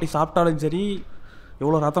எத்தனை வாட்டி சாப்பிட்டாலும் சரி,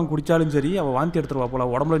 எவ்வளோ ரத்தம் குடித்தாலும் சரி, அவள் வாந்தி எடுத்துருவா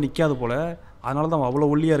போல். உடம்புல நிற்காது போல். அதனால தான் அவள் அவ்வளோ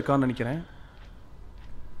ஒல்லியாக இருக்கான்னு நினைக்கிறேன்.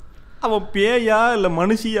 அவன் பேயா இல்லை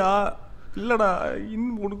மனுஷியா? இல்லைடா,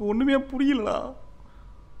 உனக்கு ஒன்றுமே புரியலடா.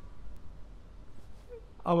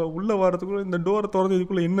 அவள் உள்ளே வர்றதுக்குள்ளே இந்த டோரை திறந்து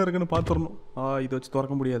இதுக்குள்ளே என்ன இருக்குன்னு பார்த்துடணும். இதை வச்சு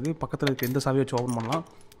திறக்க முடியாது. பக்கத்தில் இருக்க எந்த சாவியை வச்சு ஓப்பன் பண்ணலாம்.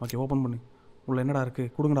 ஓகே, ஓப்பன் பண்ணு. உள்ளே என்னடா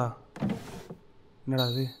இருக்குது? கொடுங்கடா. என்னடா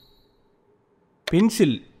அது?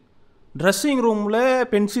 பென்சில். ட்ரெஸ்ஸிங் ரூமில்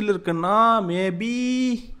பென்சில் இருக்குன்னா மேபி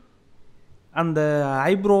அந்த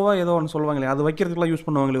ஐப்ரோவாக ஏதோ ஒன்று சொல்லுவாங்களே, அது வைக்கிறதுக்குலாம் யூஸ்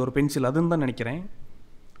பண்ணுவாங்களே ஒரு பென்சில், அதுன்னு தான் நினைக்கிறேன்.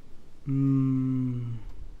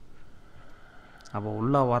 அப்போ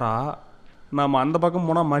உள்ளே வரா. நாம் அந்த பக்கம்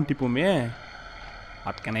போனால் மாட்டிப்போமே.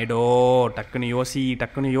 அட்கனைடோ, டக்குன்னு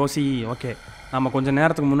யோசி. ஓகே, நம்ம கொஞ்சம்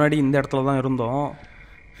நேரத்துக்கு முன்னாடி இந்த இடத்துல தான் இருந்தோம்.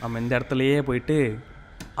 நம்ம இந்த இடத்துலையே போயிட்டு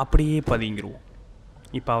அப்படியே பதுங்கிடுவோம்.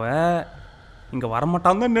 இப்போ அவள் இங்கே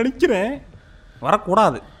வரமாட்டான்னு தான் நினைக்கிறேன்.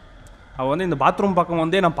 வரக்கூடாது. அவள் வந்து இந்த பாத்ரூம் பக்கம்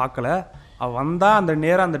வந்தே நான் பார்க்கல. அவள் வந்தால் அந்த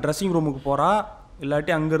நேராக அந்த ட்ரெஸ்ஸிங் ரூமுக்கு போகிறா.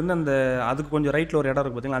 இல்லாட்டி அங்கேருந்து அந்த அதுக்கு கொஞ்சம் ரைட்டில் ஒரு இடம்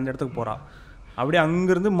இருக்குது பார்த்தீங்களா, அந்த இடத்துக்கு போகிறா. அப்படியே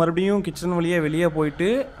அங்கேருந்து மறுபடியும் கிச்சன் வழியே வெளியே போயிட்டு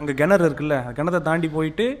அங்கே கிணறு இருக்குல்ல, கிணத்தை தாண்டி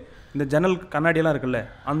போயிட்டு இந்த ஜன்னல் கண்ணாடியெல்லாம் இருக்குல்ல,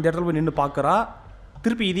 அந்த இடத்துல போய் நின்று பார்க்குறா.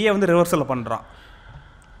 திருப்பி இதையே வந்து ரிவர்சலில் பண்ணுறான்.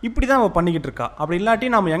 இப்படி தான் அவள் பண்ணிக்கிட்டு இருக்கா. அப்படி இல்லாட்டி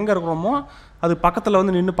நாம் எங்கே இருக்கிறோமோ அது பக்கத்தில்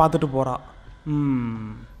வந்து நின்று பார்த்துட்டு போகிறா.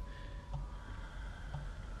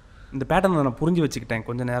 இந்த பேட்டர்னை நான் புரிஞ்சு வச்சுக்கிட்டேன்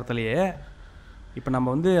கொஞ்சம் நேரத்துலையே. இப்போ நம்ம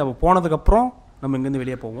வந்து அவள் போனதுக்கப்புறம் நம்ம இங்கேருந்து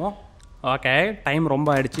வெளியே போவோம். ஓகே, டைம் ரொம்ப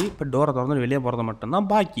ஆகிடுச்சு. இப்போ டோரை திறந்து வெளியே போகிறது மட்டும்தான்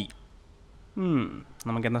பாக்கி.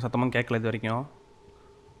 நமக்கு எந்த சத்தமும் கேட்கல இது வரைக்கும்.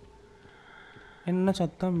 என்ன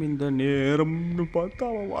சத்தம் இந்த நேரம்னு பார்த்தா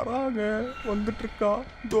அவன் வராங்க, வந்துட்டுருக்கா.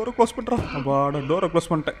 டோரை க்ளோஸ் பண்ணுறான். அப்பாடா, டோரை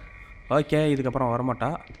க்ளோஸ் பண்ணிட்டேன். ஓகே, இதுக்கப்புறம் வரமாட்டா.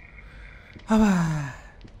 அவ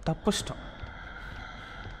தப்பிச்சிட்டான்.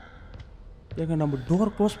 ஏங்க நம்ம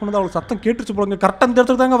டோர் க்ளோஸ் பண்ணது அவளுக்கு சத்தம் கேட்டுருச்சு போலங்க. கரெக்டாக இந்த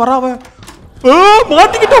இடத்துக்கு தாங்க வராவ.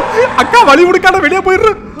 மாட்டிக்கிட்டோம். அக்கா வழி விடுக்கான வெளியே போயிடுற.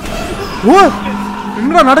 ஓ,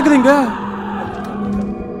 என்னடா நடக்குதுங்க?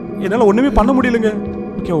 என்னால் ஒன்றுமே பண்ண முடியலைங்க.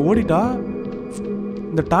 ஓகே, ஓடிட்டா.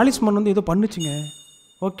 இந்த டாலிஸ்மன் வந்து ஏதோ பண்ணுச்சுங்க.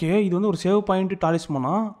 ஓகே, இது வந்து ஒரு சேவ் பாயிண்ட்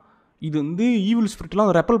டாலிஸ்மனா. இது வந்து ஈவில்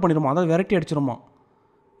ஸ்பிரிட்லாம் ரெப்பல் பண்ணிடுமா, அதாவது விரட்டி அடிச்சிடுமா.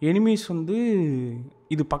 எனிமீஸ் வந்து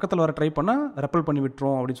இது பக்கத்தில் வர ட்ரை பண்ணால் ரெப்பல் பண்ணி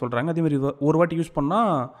விட்டுரும் அப்படின்னு சொல்கிறாங்க. அதேமாதிரி ஒரு வாட்டி யூஸ்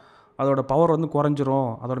பண்ணால் அதோட பவர் வந்து குறைஞ்சிரும்,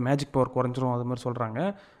 அதோட மேஜிக் பவர் குறைஞ்சிரும், அது மாதிரி சொல்கிறாங்க.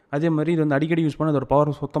 அதே மாதிரி இது வந்து அடிக்கடி யூஸ் பண்ணால் அதோட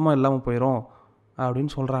பவர் சுத்தமாக இல்லாமல் போயிடும்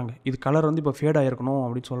அப்படின்னு சொல்கிறாங்க. இது கலர் வந்து இப்போ ஃபேட் ஆகிருக்கணும்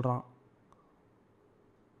அப்படின்னு சொல்கிறான்.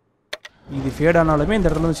 இது ஃபேட் ஆனாலுமே இந்த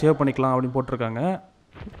இடத்துல வந்து சேவ் பண்ணிக்கலாம் அப்படின்னு போட்டிருக்காங்க.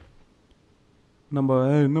 நம்ம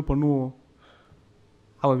என்ன பண்ணுவோம்?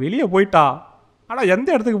 அவள் வெளியே போயிட்டா, ஆனால் எந்த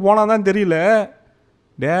இடத்துக்கு போனால் தான் தெரியல.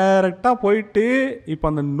 டேரெக்டாக போயிட்டு இப்போ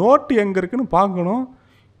அந்த நோட்டு எங்கே இருக்குன்னு பார்க்கணும்.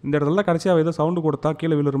 இந்த இடத்துல கடைசியாக ஏதோ சவுண்டு கொடுத்தா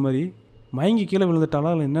கீழே விழுற மாதிரி. மயங்கி கீழே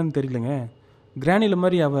விழுந்துட்டாலா இல்லை என்னன்னு தெரியலங்க. கிரானியில்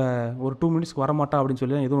மாதிரி அவள் ஒரு 2 மினிட்ஸ்க்கு வரமாட்டா அப்படின்னு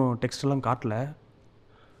சொல்லி எதுவும் டெக்ஸ்டெல்லாம் காட்டல.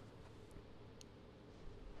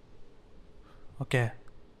 ஓகே,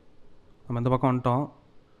 நம்ம இந்த பக்கம் வந்துட்டோம்.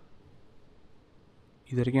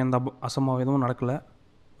 இது வரைக்கும் எந்த அசம்பாவிதமும் எதுவும் நடக்கலை.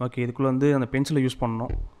 ஓகே, இதுக்குள்ளே வந்து அந்த பென்சிலை யூஸ்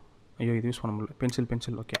பண்ணணும். ஐயோ, இது யூஸ் பண்ண முடியல.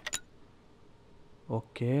 Pencil. Okay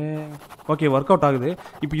okay okay work out ஆகுது.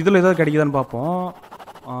 இப்போ இதில் எதாவது கிடைக்குதான்னு பார்ப்போம்.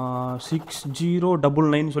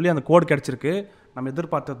 6099 சொல்லி அந்த கோடு கிடச்சிருக்கு. நம்ம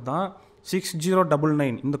எதிர்பார்த்தது தான்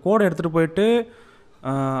 6099. இந்த கோடை எடுத்துகிட்டு போயிட்டு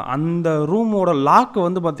அந்த ரூமோட லாக்கு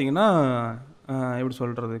வந்து பார்த்திங்கன்னா எப்படி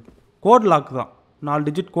சொல்கிறது, கோட் லாக் தான். 4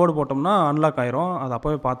 டிஜிட் கோடு போட்டோம்னா அன்லாக் ஆயிரும். அது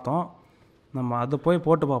அப்போவே பார்த்தோம். நம்ம அதை போய்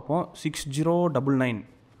போட்டு பார்ப்போம். 6099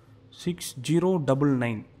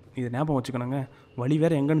 இது ஞாபகம் வச்சுக்கணுங்க. வழி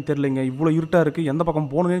வேறு எங்கன்னு தெரிலங்க. இவ்வளோ இருட்டாக இருக்குது, எந்த பக்கம்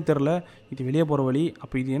போகணுன்னே தெரில. இது வெளியே போகிற வழி.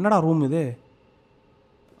 அப்போ இது என்னடா ரூம் இது?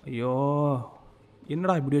 ஐயோ,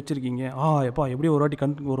 என்னடா இப்படி வச்சுருக்கீங்க? எப்பா எப்படியோ ஒரு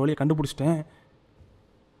வழியை கண்டுபிடிச்சிட்டேன்.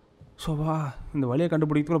 ஸோ வா, இந்த வழியை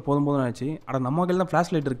கண்டுபிடிக்கிறதுக்குள்ள போதும் ஆச்சு. நம்ம கையில் தான்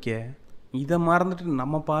ஃப்ளாஷ் லைட் இருக்கே, இதை மறந்துட்டு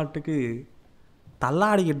நம்ம பாட்டுக்கு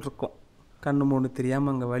தள்ளாடிக்கிட்டு இருக்கோம். கண்ணு மூணு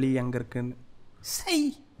தெரியாமல் அங்கே வழி எங்கே இருக்குன்னு. சை,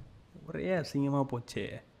 ஒரே அசிங்கமாக போச்சே.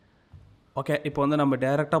 ஓகே, இப்போ வந்து நம்ம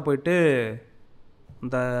டைரெக்டாக போயிட்டு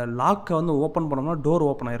இந்த லாக்கை வந்து ஓப்பன் பண்ணோம்னா டோர்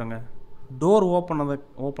ஓப்பன் ஆயிருங்க. டோர் ஓப்பன்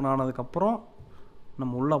ஆனதுக்கப்புறம்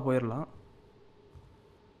நம்ம உள்ளே போயிடலாம்.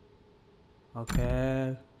 ஓகே,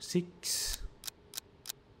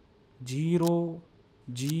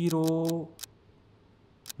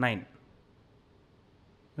 6009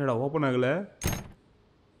 என்னடா ஓப்பன் ஆகலை?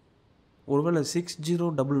 ஒருவேளை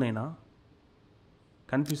 6099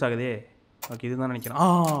 கன்ஃபியூஸ் ஆகுதே. ஓகே, இதுதான் நினைக்கிறேன்.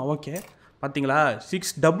 ஓகே, பார்த்தீங்களா,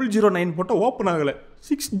 6009 போட்டால் ஓப்பன் ஆகலை,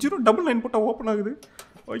 6099 போட்டால் ஓப்பன் ஆகுது.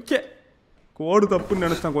 ஓகே, கோடு தப்புன்னு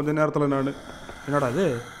நினச்சிட்டேன் கொஞ்சம் நேரத்தில் நான். என்னடா அது,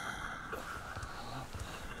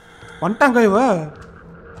 வந்துட்டாங்க இவ.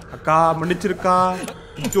 அக்கா மன்னிச்சிருக்கா.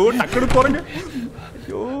 ஐயோ, டக்குனு போகிறேங்க.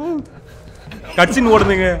 ஐயோ, கட்சின்னு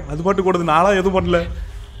ஓடுதுங்க, அது பாட்டு ஓடுது. நாளாக எதுவும் பண்ணல,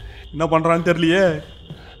 என்ன பண்ணுறான்னு தெரியலையே.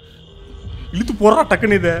 இழுத்து போடுறா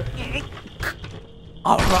டக்குன்னு இதை.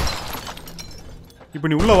 அவ்வளோதான். இப்போ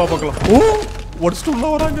நீ உள்ள வா பார்க்கலாம். உடச்சிட்டு உள்ள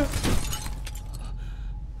வராங்க.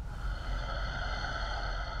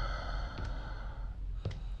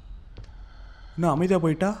 இன்னும் அமைதியாக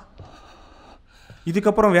போயிட்டா.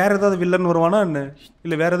 இதுக்கப்புறம் வேற ஏதாவது வில்லன் வருவானா என்ன,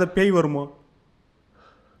 இல்லை வேற ஏதாவது பேய் வருமா?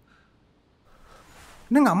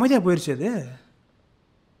 என்னங்க அமைதியாக போயிடுச்சு அது?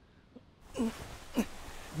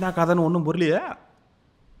 என்ன கதைன்னு ஒன்றும் புரியலையா?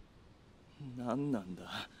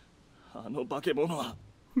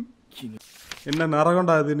 என்ன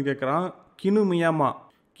நரகண்டா அதுன்னு கேட்குறான்.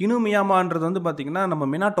 கினு மியாமான்றது வந்து பார்த்திங்கன்னா நம்ம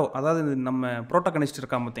மினாட்டோ, அதாவது நம்ம புரோட்டகனிஸ்ட்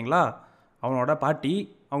இருக்கான் பார்த்தீங்களா, அவனோட பாட்டி.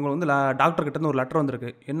 அவங்க வந்து டாக்டர்கிட்டேருந்து ஒரு லெட்டர் வந்திருக்கு.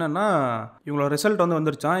 என்னென்னா, இவங்களோட ரிசல்ட் வந்து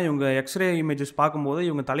வந்துருச்சான். இவங்க எக்ஸ்ரே இமேஜஸ் பார்க்கும்போது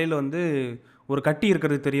இவங்க தலையில் வந்து ஒரு கட்டி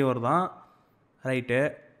இருக்கிறது தெரிய வருதான். ரைட்டு,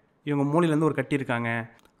 இவங்க மூளையிலேருந்து ஒரு கட்டி இருக்காங்க.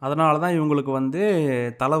 அதனால தான் இவங்களுக்கு வந்து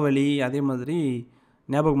தலைவலி, அதே மாதிரி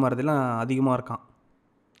ஞாபக மறதிலாம் அதிகமாக இருக்கான்.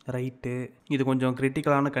 ரைட்டு, இது கொஞ்சம்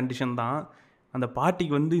கிரிட்டிக்கலான கண்டிஷன் தான். அந்த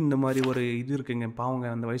பாட்டிக்கு வந்து இந்த மாதிரி ஒரு இது இருக்குங்க, பாவங்க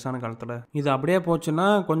அந்த வயசான காலத்தில். இது அப்படியே போச்சுன்னா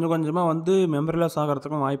கொஞ்சம் கொஞ்சமாக வந்து மெமரிலாஸ்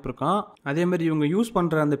ஆகிறதுக்கும் வாய்ப்பு இருக்கான். அதேமாதிரி இவங்க யூஸ்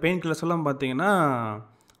பண்ணுற அந்த பெயின் கில்லர்ஸ் எல்லாம் பார்த்தீங்கன்னா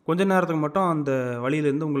கொஞ்ச நேரத்துக்கு மட்டும் அந்த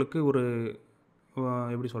வலியிலேருந்து உங்களுக்கு ஒரு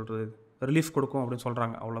எப்படி சொல்கிறது, ரிலீஃப் கொடுக்கும் அப்படின்னு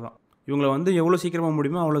சொல்கிறாங்க. அவ்வளோதான். இவங்கள வந்து எவ்வளோ சீக்கிரமாக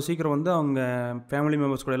முடியுமோ அவ்வளோ சீக்கிரம் வந்து அவங்க ஃபேமிலி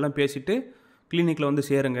மெம்பர்ஸ் கூட எல்லாம் பேசிவிட்டு கிளினிக்கில் வந்து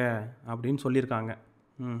சேருங்க அப்படின்னு சொல்லியிருக்காங்க.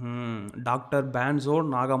 டாக்டர் பேன்சோ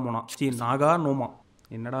நாகாமோனா நாகா நோமா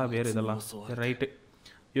என்னடா பேர் இதெல்லாம். சரி ரைட்டு.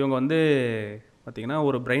 இவங்க வந்து பார்த்திங்கன்னா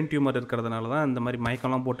ஒரு பிரெயின் டியூமர் இருக்கிறதுனால தான் இந்த மாதிரி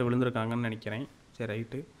மயக்கம்லாம் போட்டு விழுந்திருக்காங்கன்னு நினைக்கிறேன். சரி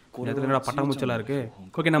ரைட்டு. இடத்துல என்னடா பட்டாம்பூச்சலாக இருக்குது.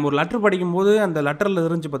 ஓகே, நம்ம ஒரு லெட்டர் படிக்கும்போது அந்த லெட்டரில்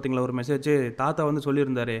இருந்துச்சு பார்த்தீங்களா ஒரு மெசேஜ். தாத்தா வந்து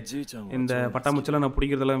சொல்லியிருந்தாரு இந்த பட்டாம்பூச்செல்லாம் நான்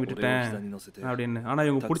பிடிக்கிறதெல்லாம் விட்டுட்டேன் அப்படின்னு. ஆனால்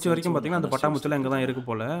இவங்க பிடிச்ச வரைக்கும் பார்த்தீங்கன்னா அந்த பட்டாம்பூச்செல்லாம் இங்கே தான் இருக்குது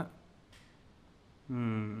போல்.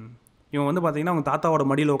 இவங்க வந்து பார்த்திங்கன்னா அவங்க தாத்தாவோட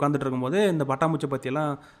மடியில் உட்காந்துட்டு இருக்கும்போது இந்த பட்டாம்பூச்சை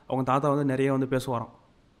பற்றியெல்லாம் அவங்க தாத்தா வந்து நிறைய வந்து பேசுவாராம்.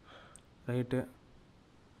 ரைட்டு.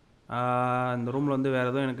 இந்த ரூமில் வந்து வேறு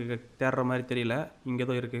எதுவும் எனக்கு தேடுற மாதிரி தெரியல. இங்கே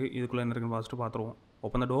தான் இருக்குது. இதுக்குள்ளே என்ன இருக்குன்னு ஃபஸ்ட்டு பார்த்துருவோம்.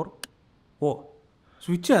 Open the door. ஓ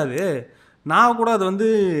ஸ்விட்சா அது? நான் கூட அது வந்து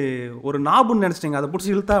ஒரு நாபுன்னு நினச்சிட்டேங்க. அதை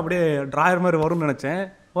பிடிச்சி இழுத்தா அப்படியே ட்ராயர் மாதிரி வரும்னு நினச்சேன்.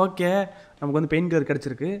 ஓகே, நமக்கு வந்து பெயின் கில்லர்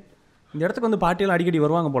கிடச்சிருக்கு. இந்த இடத்துக்கு வந்து பாட்டியெல்லாம் அடிக்கடி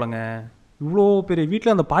வருவாங்க போலங்க. இவ்வளோ பெரிய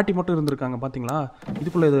வீட்டில் அந்த பாட்டி மட்டும் இருந்திருக்காங்க பார்த்தீங்களா.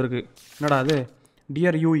 இதுக்குள்ளே எதுவும் இருக்குது. என்னடா அது?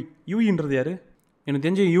 டியர் யூஇ. யூஇன்றது யார்? எனக்கு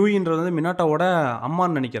தெரிஞ்சு யூஇன்றது வந்து மினாட்டாவோட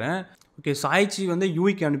அம்மான்னு நினைக்கிறேன். ஓகே, சாய்ச்சி வந்து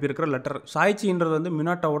யூஇக்கு அனுப்பியிருக்கிற லெட்டர். சாய்ச்சின்றது வந்து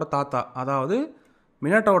மினாட்டாவோட தாத்தா. அதாவது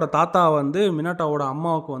மினாட்டாவோட தாத்தா வந்து மினாட்டாவோட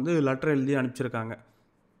அம்மாவுக்கு வந்து லெட்டர் எழுதி அனுப்பிச்சிருக்காங்க.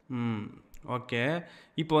 ஓகே,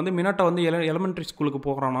 இப்போ வந்து மினாட்டா வந்து எலிமெண்ட்ரி ஸ்கூலுக்கு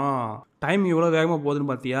போகிறானா. டைம் இவ்வளோ வேகமாக போகுதுன்னு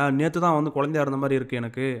பார்த்தியா? நேற்று தான் வந்து குழந்தையா இருந்த மாதிரி இருக்குது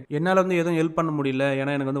எனக்கு. என்னால் வந்து எதுவும் ஹெல்ப் பண்ண முடியல,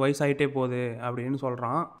 ஏன்னா எனக்கு வந்து வயசாகிட்டே போகுது அப்படின்னு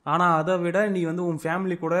சொல்கிறான். ஆனால் அதை விட நீ வந்து உன்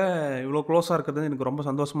ஃபேமிலி கூட இவ்வளோ க்ளோஸாக இருக்கிறது எனக்கு ரொம்ப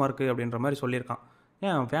சந்தோஷமாக இருக்குது அப்படின்ற மாதிரி சொல்லியிருக்கான்.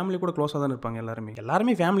 ஏன் ஃபேமிலி கூட க்ளோஸாக தானே இருப்பாங்க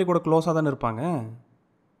எல்லாருமே ஃபேமிலி கூட க்ளோஸாக தானே இருப்பாங்க.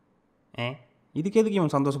 இதுக்கு எதுக்கு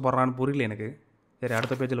இவன் சந்தோஷப்படுறான்னு புரியல எனக்கு. சரி,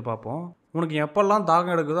 அடுத்த பேஜில் பார்ப்போம். உனக்கு எப்பெல்லாம்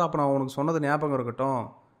தாகம் எடுக்குதோ அப்போ நான் உனக்கு சொன்னது ஞாபகம் இருக்கட்டும்,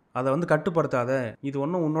 அதை வந்து கட்டுப்படுத்தாத, இது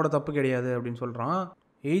ஒன்றும் உன்னோட தப்பு கிடையாது அப்படின்னு சொல்கிறான்.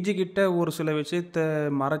 ஏஜிக்கிட்ட ஒரு சில விஷயத்த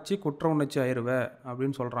மறைச்சி குற்ற உணர்ச்சி ஆயிடுவ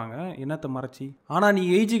அப்படின்னு சொல்கிறாங்க. என்னத்தை மறைச்சி? ஆனால் நீ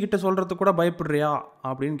ஏஜிக்கிட்ட சொல்கிறதுக்கு கூட பயப்படுறியா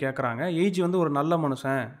அப்படின்னு கேட்குறாங்க. ஏஜி வந்து ஒரு நல்ல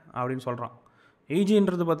மனுஷன் அப்படின்னு சொல்கிறான்.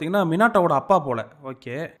 ஏஜின்றது பார்த்திங்கன்னா மினாட்டாவோட அப்பா போல்.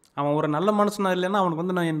 ஓகே, அவன் ஒரு நல்ல மனுஷனாக இல்லைன்னா அவனுக்கு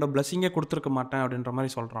வந்து நான் என்னோட பிளஸ்ஸிங்கே கொடுத்துருக்க மாட்டேன் அப்படின்ற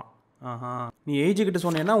மாதிரி சொல்கிறான். நீ ஏஜிக்கிட்ட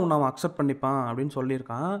சொன்னேன்னா உன்னை அவன் அக்செப்ட் பண்ணிப்பான் அப்படின்னு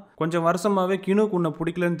சொல்லியிருக்கான். கொஞ்சம் வருஷமாகவே கினுக்கு உன்னை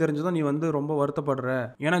பிடிக்கலன்னு தெரிஞ்சதும் நீ வந்து ரொம்ப வருத்தப்படுற.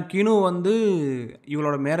 ஏன்னா கினு வந்து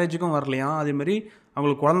இவளோட மேரேஜுக்கும் வரலையாம். அதேமாதிரி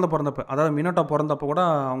அவங்களுக்கு குழந்தை பிறந்தப்ப, அதாவது மினாட்டா பிறந்தப்போ கூட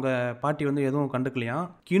அவங்க பாட்டி வந்து எதுவும் கண்டுக்கலையாம்.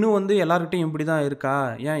 கினு வந்து எல்லாருக்கிட்டையும் இப்படி தான் இருக்கா,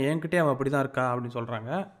 ஏன் என்கிட்டே அவள் அப்படி தான் இருக்கா அப்படின்னு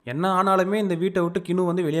சொல்கிறாங்க. என்ன ஆனாலுமே இந்த வீட்டை விட்டு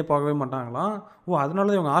கினு வந்து வெளியே போகவே மாட்டாங்களாம். ஓ, அதனால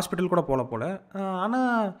தான் இவங்க ஹாஸ்பிட்டல் கூட போல.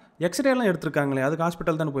 ஆனால் எக்ஸ்ரேலாம் எடுத்திருக்காங்களே, அதுக்கு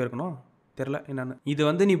ஹாஸ்பிட்டல் தானே போயிருக்கணும். தெரில என்னென்னு. இது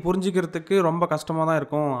வந்து நீ புரிஞ்சுக்கிறதுக்கு ரொம்ப கஷ்டமாக தான்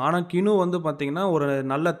இருக்கும். ஆனால் கினு வந்து பார்த்திங்கன்னா ஒரு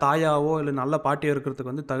நல்ல தாயாவோ இல்லை நல்ல பாட்டியோ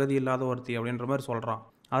இருக்கிறதுக்கு வந்து தகுதி இல்லாத ஒருத்தி அப்படின்ற மாதிரி சொல்கிறான்.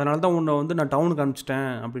 அதனால தான் உன்னை வந்து நான் டவுனுக்கு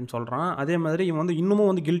அனுப்பிச்சிட்டேன் அப்படின்னு சொல்கிறான். அதே மாதிரி இவன் வந்து இன்னமும்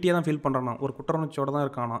வந்து கில்ட்டியாக தான் ஃபீல் பண்ணுறான். ஒரு குற்றவுணர்ச்சியோடு தான்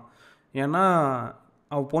இருக்கானா. ஏன்னா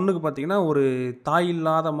அவள் பொண்ணுக்கு பார்த்திங்கன்னா ஒரு தாய்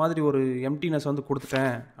இல்லாத மாதிரி ஒரு எம்டினஸ் வந்து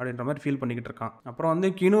கொடுத்துட்டேன் அப்படின்ற மாதிரி ஃபீல் பண்ணிக்கிட்டு இருக்கான். அப்புறம் வந்து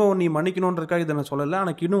கினுவை நீ மன்னிக்கணுன்றதுக்காக இதை நான் சொல்லலை,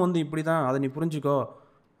 ஆனால் கினு வந்து இப்படி தான், அதை நீ புரிஞ்சுக்கோ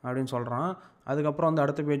அப்படின்னு சொல்கிறான். அதுக்கப்புறம் வந்து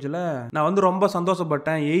அடுத்த பேஜில் நான் வந்து ரொம்ப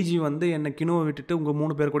சந்தோஷப்பட்டேன், ஏஜி வந்து என்னை கினுவை விட்டுட்டு உங்கள்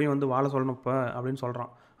 3 பேர் கூடயும் வந்து வாழ சொல்லணுப்ப அப்படின்னு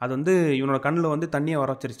சொல்கிறான். அது வந்து இவனோட கண்ணில் வந்து தண்ணியை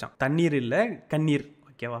வர வச்சிருச்சான். தண்ணீர் இல்லை கண்ணீர்.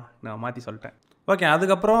 ஓகேவா, நான் மாற்றி சொல்லிட்டேன். ஓகே,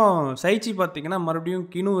 அதுக்கப்புறம் சைச்சி பார்த்திங்கன்னா மறுபடியும்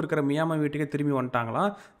கினு இருக்கிற மியாமா வீட்டுக்கே திரும்பி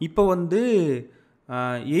வந்துட்டாங்களாம். இப்போ வந்து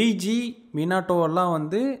ஏஜி மினாட்டோவெல்லாம்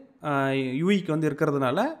வந்து யூஇக்கு வந்து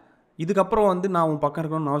இருக்கிறதுனால இதுக்கப்புறம் வந்து நான் உன் பக்கம்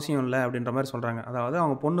இருக்கணும்னு அவசியம் இல்லை அப்படின்ற மாதிரி சொல்கிறாங்க. அதாவது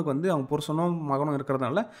அவங்க பொண்ணுக்கு வந்து அவங்க புருஷனும் மகனும்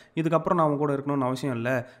இருக்கிறதுனால இதுக்கப்புறம் நான் அவங்க கூட இருக்கணும்னு அவசியம்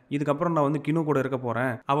இல்லை, இதுக்கப்புறம் நான் வந்து கினு கூட இருக்க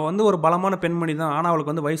போகிறேன். அவள் வந்து ஒரு பலமான பெண்மணி தான், ஆனால்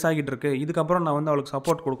அவளுக்கு வந்து வயசாகிட்டு இருக்கு, இதுக்கப்புறம் நான் வந்து அவளுக்கு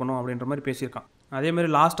சப்போர்ட் கொடுக்கணும் அப்படின்ற மாதிரி பேசியிருக்கான். அதேமாதிரி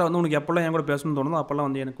லாஸ்ட்டாக வந்து உனக்கு எப்போல்லாம் என் கூட பேசணும்னு தோணுதோ அப்போல்லாம்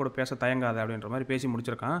வந்து எனக்கு கூட பேச தயங்காது அப்படின்ற மாதிரி பேசி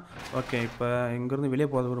முடிச்சிருக்கான். ஓகே, இப்போ இங்கேருந்து வெளியே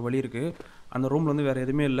போகிறது ஒரு வழி இருக்குது. அந்த ரூமில் வந்து வேறு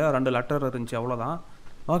எதுவுமே இல்லை, 2 லெட்டர் இருந்துச்சு, அவ்வளோதான்.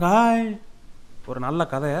 ஓகே, ஒரு நல்ல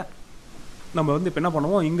கதை. நம்ம வந்து இப்போ என்ன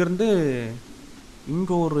பண்ணுவோம், இங்கேருந்து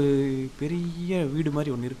இங்கே ஒரு பெரிய வீடு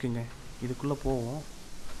மாதிரி ஒன்று இருக்குங்க, இதுக்குள்ளே போவோம்.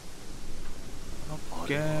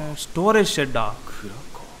 Okay, storage ஷெட்டா?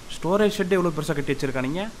 ஸ்டோரேஜ் ஷெட்டு எவ்வளோ பெருசாக கட்டி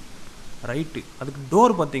வச்சுருக்கானுங்க. ரைட்டு, அதுக்கு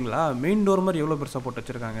டோர் பார்த்தீங்களா, மெயின் டோர் மாதிரி எவ்வளோ பெருசாக போட்டு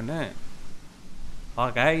வச்சுருக்காங்கன்னு.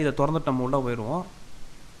 ஓகே, இதை திறந்துட்டு நம்ம உள்ளே போயிடுவோம்.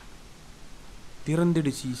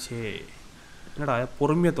 திறந்துடுச்சீச்சே, என்னடா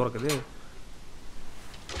பொறுமையாக திறக்குது.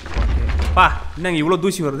 பா, என்னங்க இவ்வளோ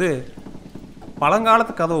தூசி வருது.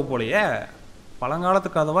 பழங்காலத்து கதவு போலையே. பழங்காலத்து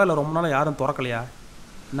கதவா இல்லை ரொம்ப நாள் யாரும் திறக்கலையா?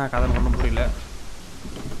 என்ன கதைன்னு ஒன்றும் புரியல.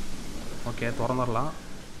 ஓகே, திறந்துடலாம்.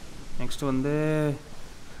 நெக்ஸ்ட்டு வந்து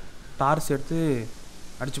டார்ச் எடுத்து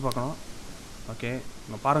அடித்து பார்க்கணும். ஓகே,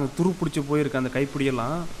 இங்கே பாருங்கள், துரு பிடிச்சி போயிருக்கு அந்த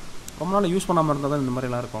கைப்பிடியெல்லாம். ரொம்ப நாள் யூஸ் பண்ணாமல் இருந்தால் தான் இந்த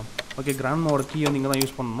மாதிரிலாம் இருக்கும். ஓகே, கிராண்ட்மாவோட கீ வந்து இங்கே தான்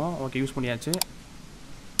யூஸ் பண்ணணும். ஓகே, யூஸ் பண்ணியாச்சு.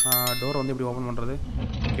 டோரை வந்து எப்படி ஓப்பன் பண்ணுறது?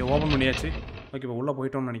 ஓகே, ஓப்பன் பண்ணியாச்சு. ஓகே, இப்போ உள்ளே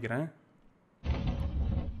போயிட்டோம்னு நினைக்கிறேன்.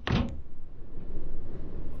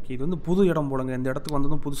 இது வந்து புது இடம் போலங்க. இந்த இடத்துக்கு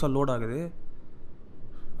வந்ததும் புதுசாக லோட் ஆகுது.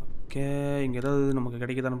 ஓகே, இங்கே ஏதாவது நமக்கு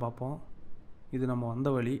கிடைக்குதான்னு பார்ப்போம். இது நம்ம வந்த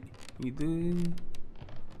வழி. இது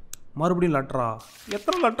மறுபடியும் லெட்டரா?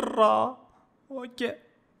 எத்தனை லெட்டரா? ஓகே,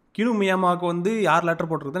 கினு மியாமாவுக்கு வந்து யார் லெட்டர்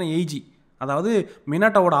போட்டிருக்குதுன்னா எய்ஜி, அதாவது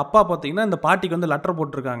மினாட்டாவோட அப்பா பார்த்தீங்கன்னா இந்த பாட்டிக்கு வந்து லெட்டர்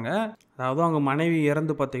போட்டிருக்காங்க. அதாவது அவங்க மனைவி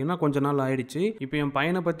இறந்து பார்த்தீங்கன்னா கொஞ்ச நாள் ஆயிடுச்சு. இப்போ என்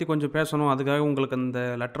பையனை பற்றி கொஞ்சம் பேசணும், அதுக்காக உங்களுக்கு அந்த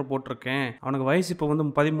லெட்டர் போட்டிருக்கேன். அவனுக்கு வயசு இப்போ வந்து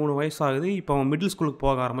 13 வயசு ஆகுது. இப்போ அவன் மிடில் ஸ்கூலுக்கு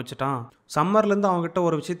போக ஆரம்பிச்சிட்டான். சம்மர்லேருந்து அவன்கிட்ட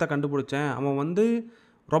ஒரு விஷயத்த கண்டுபிடிச்சேன். அவன் வந்து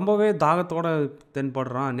ரொம்பவே தாகத்தோட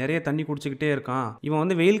தென்படுறான், நிறைய தண்ணி குடிச்சிக்கிட்டே இருக்கான். இவன்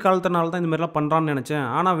வந்து வெயில் காலத்தினால தான் இந்த மாதிரிலாம் பண்ணுறான்னு நினச்சேன்.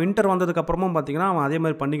 ஆனால் வின்டர் வந்ததுக்கப்புறமும் பார்த்தீங்கன்னா அவன் அதே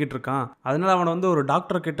மாதிரி பண்ணிக்கிட்டு இருக்கான். அதனால அவனை வந்து ஒரு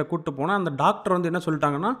டாக்டர் கிட்ட கூப்பிட்டு போனால் அந்த டாக்டர் வந்து என்ன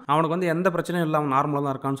சொல்லிட்டாங்கன்னா அவனுக்கு வந்து எந்த பிரச்சனையும் இல்லை, அவன் நார்மலாக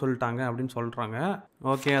தான் இருக்கான்னு சொல்லிட்டாங்க அப்படின்னு சொல்கிறாங்க.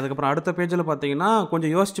 ஓகே, அதுக்கப்புறம் அடுத்த பேஜில் பார்த்தீங்கன்னா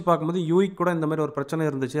கொஞ்சம் யோசிச்சு பார்க்கும்போது யூக்கு கூட இந்த மாதிரி ஒரு பிரச்சனை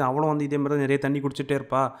இருந்துச்சு. அவளும் வந்து இதே மாதிரி தான் நிறைய தண்ணி குடிச்சிட்டே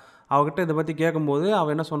இருப்பா. அவகிட்ட இதை பற்றி கேட்கும்போது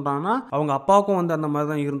அவன் என்ன சொல்கிறான்னா அவங்க அப்பாவுக்கும் வந்து அந்த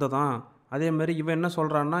மாதிரி தான் இருந்ததான். அதேமாதிரி இவன் என்ன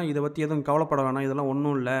சொல்கிறான்னா இதை பற்றி எதுவும் கவலைப்பட வேணாம், இதெல்லாம்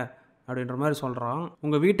ஒன்றும் இல்லை அப்படின்ற மாதிரி சொல்கிறான்.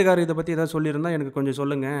 உங்கள் வீட்டுக்காரர் இதை பற்றி எதாவது சொல்லியிருந்தா எனக்கு கொஞ்சம்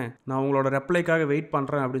சொல்லுங்கள், நான் உங்களோட ரெப்ளைக்காக வெயிட்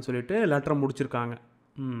பண்ணுறேன் அப்படின்னு சொல்லிட்டு லெட்டரை முடிச்சிருக்காங்க.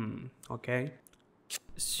 ஓகே,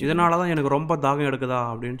 இதனால தான் எனக்கு ரொம்ப தாகம் எடுக்குதா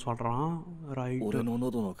அப்படின்னு சொல்கிறான். ரைட்டு,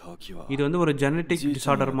 இது வந்து ஒரு ஜெனட்டிக்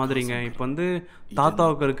டிஸார்டர் மாதிரிங்க. இப்போ வந்து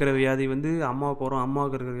தாத்தாவுக்கு இருக்கிற வியாதி வந்து அம்மாவுக்கு வரும்,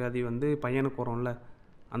 அம்மாவுக்கு இருக்கிற வியாதி வந்து பையனுக்கு வரும்ல,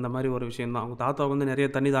 அந்த மாதிரி ஒரு விஷயந்தான். அவங்க தாத்தாவுக்கு வந்து நிறைய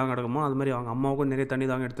தண்ணி தாகம் எடுக்குமோ அது மாதிரி அவங்க அம்மாவுக்கும் நிறைய தண்ணி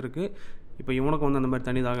தாகம் எடுத்துருக்கு. இப்போ இவனுக்கும் வந்து அந்த மாதிரி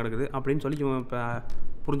தண்ணி தாகம் எடுக்குது அப்படின்னு சொல்லி இவன் இப்போ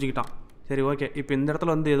புரிஞ்சுக்கிட்டான். சரி, ஓகே, இப்போ இந்த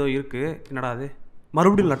இடத்துல வந்து ஏதோ இருக்குது. என்னடா அது?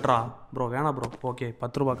 மறுபடியும் லெட்டரா? ப்ரோ வேணாம் ப்ரோ. ஓகே,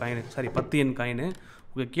 10 ரூபா காயின், சாரி 10 எண் காயின்.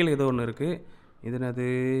 உங்கள் கீழே ஏதோ ஒன்று இருக்குது. இது என்னது?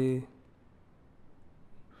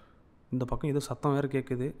 இந்த பக்கம் ஏதோ சத்தம் வேறு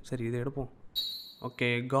கேட்குது. சரி, இதை எடுப்போம். Okay,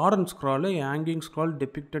 garden ஸ்க்ராலு, hanging scroll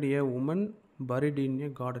depicted ஏ உமன் பரிட் இன் ஏ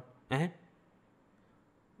கார்டன்.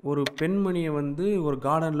 ஒரு பெண்மணியை வந்து ஒரு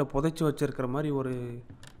கார்டனில் புதைச்சி வச்சுருக்கிற மாதிரி ஒரு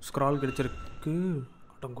ஸ்க்ரால் கிடச்சிருக்கு.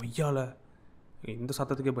 கொய்யால இந்த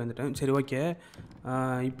சத்தத்துக்கே பயந்துட்டேன். சரி, ஓகே,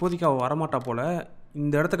 இப்போதைக்கு அவள் வரமாட்டா போல்.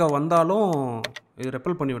 இந்த இடத்துக்கு அவள் வந்தாலும் இது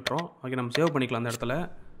ரெப்பல் பண்ணி விட்டுறோம். ஓகே, நம்ம சேவ் பண்ணிக்கலாம் அந்த இடத்துல.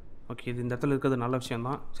 ஓகே, இது இந்த இடத்துல இருக்கிறது நல்ல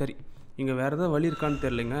விஷயந்தான். சரி, இங்கே வேறு ஏதாவது வழி இருக்கான்னு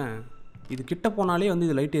தெரிலிங்க. இது கிட்ட போனாலே வந்து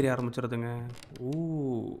இது லைட் ஏரிய ஆரம்பிச்சிருதுங்க.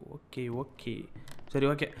 ஓகே ஓகே, சரி,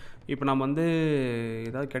 ஓகே, இப்போ நம்ம வந்து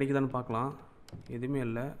ஏதாவது கிடைக்குதான்னு பார்க்கலாம். எதுவுமே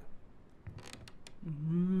இல்லை.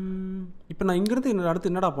 இப்போ நான் இங்கேருந்து அடுத்து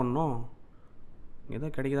என்னடா பண்ணணும்?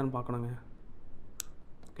 எதாவது கிடைக்குதான்னு பார்க்கணுங்க.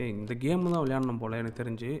 ஓகே, இந்த கேமு தான் விளையாடணும் போல் எனக்கு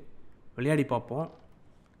தெரிஞ்சு. விளையாடி பார்ப்போம்.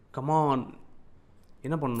 கமான்,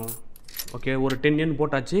 என்ன பண்ணணும்? ஓகே, ஒரு 10 எண்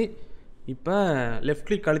போட்டாச்சு. இப்போ லெஃப்ட்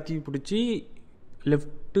கிளிக் அழுத்தி பிடிச்சி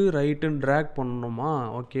லெஃப்ட்டு ரைட்டுன்னு ட்ராக் பண்ணணுமா?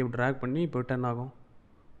 ஓகே, ட்ராக் பண்ணி இப்போ 10 ஆகும்.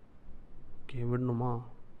 ஓகே, விடணுமா?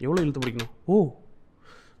 எவ்வளோ இழுத்து பிடிக்கணும்?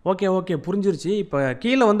 ஓகே ஓகே, புரிஞ்சிருச்சு. இப்போ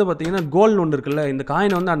கீழே வந்து பார்த்தீங்கன்னா கோல்டு ஒன்று இருக்குல்ல, இந்த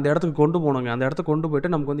காயினை வந்து அந்த இடத்துக்கு கொண்டு போகணுங்க. அந்த இடத்துக்கு கொண்டு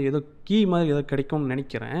போய்ட்டு நமக்கு வந்து ஏதோ கீ மாதிரி ஏதோ கிடைக்கும்னு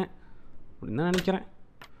நினைக்கிறேன். அப்படின்னு தான் நினைக்கிறேன்.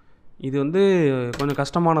 இது வந்து கொஞ்சம்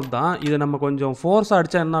கஷ்டமானது தான். இதை நம்ம கொஞ்சம் ஃபோர்ஸாக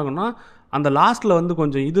அடித்தா என்ன ஆகும்னா அந்த லாஸ்ட்டில் வந்து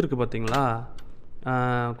கொஞ்சம் இது இருக்குது பார்த்தீங்களா,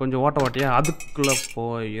 கொஞ்சம் ஓட்டையாக அதுக்குள்ளே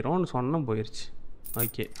போயிடும்னு சொன்னால் போயிடுச்சு.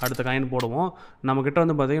 ஓகே, அடுத்த காயின் போடுவோம். நம்மக்கிட்ட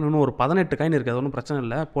வந்து பார்த்தீங்கன்னா இன்னும் ஒரு 18 காயின் இருக்குது. அது ஒன்றும் பிரச்சனை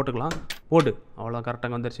இல்லை, போட்டுக்கலாம். போடு, அவ்வளோ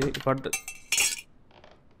கரெக்டாக வந்துருச்சு. இப்போ அடுத்து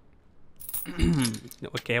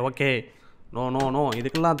okay okay, no no no,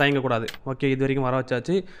 இதுக்கெல்லாம் தயங்கக்கூடாது. ஓகே, இது வரைக்கும் வர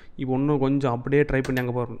வச்சாச்சு. இப்போ இன்னும் கொஞ்சம் அப்படியே ட்ரை பண்ணி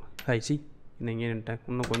அங்கே போகிறோம். சி நீங்கள்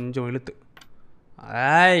இன்னும் கொஞ்சம் இழுத்து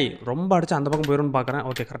ரொம்ப அடித்தா அந்த பக்கம் போயிடும்னு பார்க்குறேன்.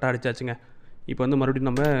 ஓகே, கரெக்டாக அடிச்சாச்சுங்க. இப்போ வந்து மறுபடியும்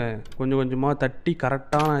நம்ம கொஞ்சம் கொஞ்சமாக தட்டி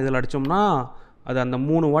கரெக்டான இதில் அடித்தோம்னா அது அந்த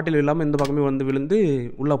 3 வாட்டில் இல்லாமல் இந்த பக்கமே வந்து விழுந்து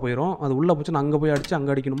உள்ளே போயிடும். அது உள்ளே போச்சு, நான் அங்கே போய் அடித்து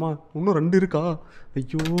அங்கே அடிக்கணுமா? இன்னும் 2 இருக்கா?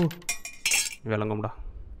 ஐயோ, விளங்கும்டா.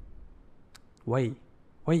 ஒய்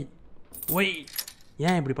ஒய் ஒய்,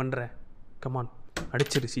 ஏன் இப்படி பண்ணுற? கமான்,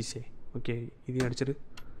 அடிச்சிரு சீசே. ஓகே, இதையும் அடிச்சிரு.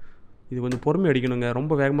 இது கொஞ்சம் பொறுமை அடிக்கணுங்க.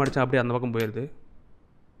 ரொம்ப வேகமாக அடித்தா அப்படியே அந்த பக்கம் போயிடுது.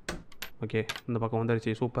 ஓகே, இந்த பக்கம்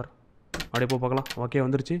வந்துடுச்சு. சூப்பர், அப்படியே போ பார்க்கலாம். ஓகே,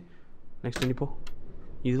 வந்துருச்சு. Next Nippo.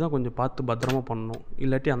 இதுதான் கொஞ்சம் பார்த்து பத்திரமா பண்ணணும்,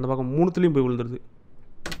 இல்லாட்டி அந்த பக்கம் 3த்துலேயும் போய் விழுந்துருது.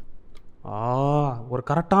 ஒரு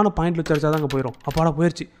கரெக்டான பாயிண்டில் வச்சு அடித்தா தான் அங்கே போயிடும். அப்பாடா,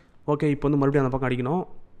 போயிடுச்சு. ஓகே, இப்போ வந்து மறுபடியும் அந்த பக்கம் அடிக்கணும்.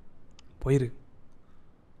 போயிரு,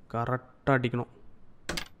 கரெக்டாக அடிக்கணும்.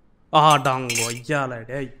 டாங்கோ ஐயால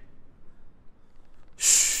டேய்,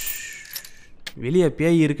 வெளியே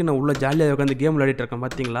பேய் இருக்குது, நான் உள்ள ஜாலியாக உட்காந்து கேம் விளையாடிட்டு இருக்கேன்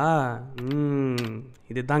பார்த்தீங்களா?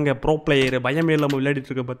 இது தாங்க ப்ரோ பிளேயரு, பயமே இல்லாமல் விளையாடிட்டு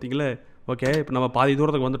இருக்கேன் பார்த்தீங்களா? ஓகே, இப்போ நம்ம பாதி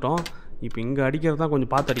தூரத்துக்கு வந்துட்டோம். இப்போ இங்கே அடிக்கிறது தான்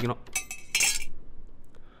கொஞ்சம் பார்த்து அடிக்கணும்.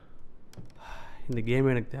 இந்த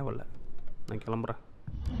கேம் எனக்கு தேவையில்லை, நான் கிளம்புறேன்.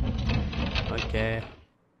 ஓகே,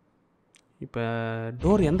 இப்போ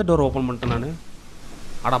டோர் எந்த டோர் ஓப்பன் பண்ணிட்டேன் நான்?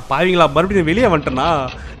 பாவீங்களா, மறுபடியும் வெளியே வந்துட்டேன்னா?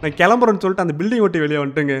 நான் கிளம்புறேன்னு சொல்லிட்டு அந்த பில்டிங் ஒட்டி வெளியே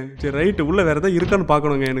வந்துட்டேங்க. சரி, ரைட்டு, உள்ளே வேறு எதாவது இருக்கான்னு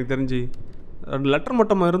பார்க்கணுங்க எனக்கு தெரிஞ்சு. லெட்டர்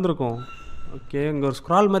மட்டும் இருந்திருக்கும். ஓகே, இங்கே ஒரு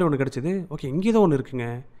ஸ்க்ரால் மாதிரி ஒன்று கிடச்சிது. ஓகே, இங்கே தான் ஒன்று இருக்குங்க.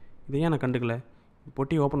 இதை ஏன் நான் கண்டுக்கல?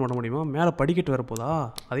 பொட்டி ஓப்பன் பண்ண முடியுமா? மேலே படிக்கட்டு வரப்போதா?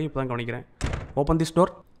 அதையும் இப்போ தான் கவனிக்கிறேன். Open this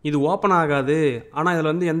door. இது ஓப்பன் ஆகாது. ஆனால்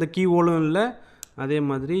இதில் வந்து எந்த கீ ஹோலும் இல்லை, அதே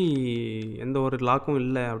மாதிரி எந்த ஒரு லாக்கும்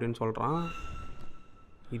இல்லை அப்படின்னு சொல்கிறான்.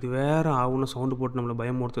 இது வேறு ஆகுன்னு சவுண்டு போட்டு நம்மளை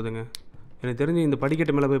பயமுறுத்துதுங்க. எனக்கு தெரிஞ்சு இந்த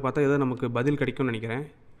படிக்கட்டு மேலே போய் பார்த்தா ஏதோ நமக்கு பதில் கிடைக்கும்னு நினைக்கிறேன்.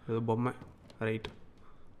 ஏதோ பொம்மை. ரைட்,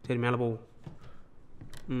 சரி மேலே போவோம்.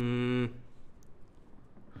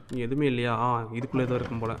 எதுவுமே இல்லையா? இதுக்குள்ளே ஏதோ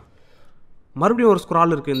இருக்கும் போல். மறுபடியும் ஒரு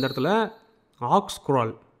ஸ்க்ரால் இருக்குது இந்த இடத்துல. ஆக்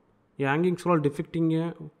scroll. Hanging scroll டிஃபிக்டிங் A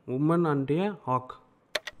woman and ஏ ஆக்.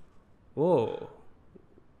 ஓ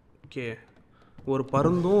ஓகே, ஒரு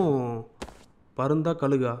பருந்தா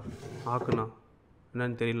கழுகா ஆக்குண்ணா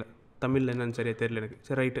என்னன்னு தெரியல, தமிழில் என்னன்னு சரியாக தெரியல எனக்கு.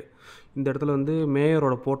 சரி ரைட்டு. இந்த இடத்துல வந்து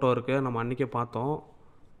மேயரோட ஃபோட்டோ இருக்குது, நம்ம அன்றைக்கே பார்த்தோம்.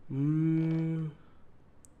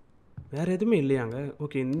 வேறு எதுவுமே இல்லையாங்க?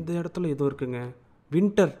 ஓகே, இந்த இடத்துல ஏதோ இருக்குங்க.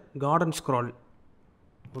 Winter garden scroll.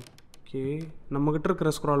 ஓகே, நம்மக்கிட்ட இருக்கிற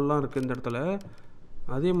ஸ்க்ரால்லாம் இருக்குது இந்த இடத்துல.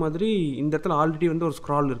 அதே மாதிரி இந்த இடத்துல ஆல்ரெடி வந்து ஒரு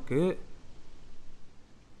ஸ்க்ரால் இருக்குது.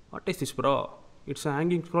 What is this bro? It's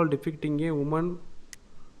hanging scroll டிஃபிக்டிங் A woman.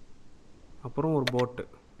 அப்புறம் ஒரு போட்டு.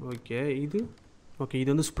 ஓகே, இது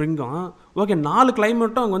வந்து ஸ்ப்ரிங்கா. ஓகே, 4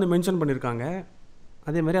 கிளைமேட்டும் அவங்க வந்து மென்ஷன் பண்ணியிருக்காங்க.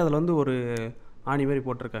 அதே மாதிரி அதில் வந்து ஒரு ஆணி மாதிரி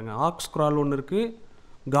போட்டிருக்காங்க. ஆக் ஸ்க்ரால் ஒன்று இருக்குது,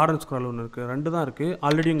 கார்டன் ஸ்க்ரால் ஒன்று இருக்குது. 2 தான் இருக்குது.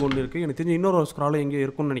 ஆல்ரெடி இங்கே ஒன்று இருக்குது. எனக்கு தெரிஞ்சு இன்னொரு ஸ்க்ராலும் எங்கேயோ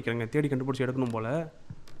இருக்குன்னு நினைக்கிறேங்க. தேடி கண்டுபிடிச்சி எடுக்கணும் போல்.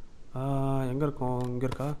 எங்கே இருக்கோம்? இங்கே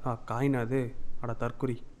இருக்கா? காயின் அது. அட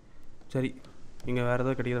தற்குறி. சரி, இங்கே வேறு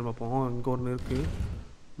ஏதாவது கிடைக்குதுன்னு பார்ப்போம். இங்கே ஒன்று இருக்குது.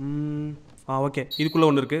 ஓகே, இதுக்குள்ளே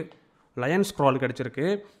ஒன்று இருக்குது. லயன் ஸ்க்ரால் கிடச்சிருக்கு.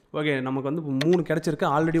 ஓகே, நமக்கு வந்து இப்போ 3 கிடச்சிருக்கு.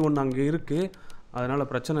 ஆல்ரெடி ஒன்று அங்கே இருக்குது, அதனால்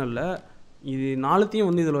பிரச்சனை இல்லை. இது 4த்தையும்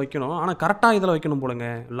வந்து இதில் வைக்கணும். ஆனால் கரெக்டாக இதில் வைக்கணும் போலங்க.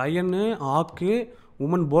 லயனு, ஆக்கு,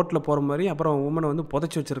 உமன் போட்டில் போகிற மாதிரி, அப்புறம் உமனை வந்து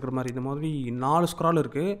புதைச்சி வச்சுருக்கிற மாதிரி, இந்த மாதிரி 4 ஸ்க்ரால்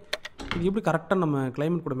இருக்குது. இது எப்படி கரெக்டாக நம்ம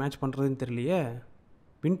கிளைமேட் கூட மேட்ச் பண்ணுறதுன்னு தெரியலையே.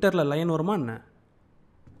 வின்டரில் லயன் வருமா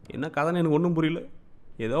என்ன கதைன்னு எனக்கு ஒன்றும் புரியல.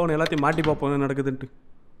 ஏதோ ஒன்று எல்லாத்தையும் மாட்டி பார்ப்போம் என்ன நடக்குதுன்ட்டு.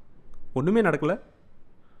 ஒன்றுமே நடக்கலை.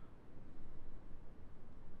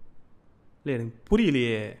 இல்லை, எனக்கு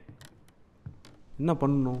புரியலையே என்ன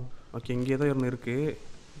பண்ணணும். ஓகே, இங்கே ஏதோ ஒன்று இருக்குது,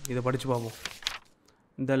 இதை படித்து பார்ப்போம்.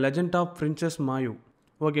 இந்த legend of princess Mayu.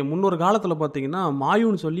 Okay, முன்னொரு காலத்தில் பார்த்தீங்கன்னா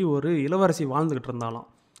மாயுன்னு சொல்லி ஒரு இளவரசி வாழ்ந்துக்கிட்டு இருந்தாலாம்.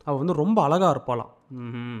 அவள் வந்து ரொம்ப அழகாக இருப்பாளாம்.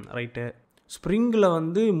 ரைட்டு. ஸ்ப்ரிங்கில்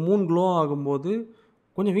வந்து மூன் க்ளோ ஆகும்போது,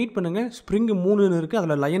 கொஞ்சம் வெயிட் பண்ணுங்கள், ஸ்ப்ரிங்கு 3ன்னு இருக்குது,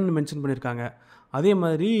 அதில் லயன் மென்ஷன் பண்ணியிருக்காங்க. அதே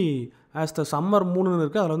மாதிரி ஆஸ் த சம்மர் 3ன்னு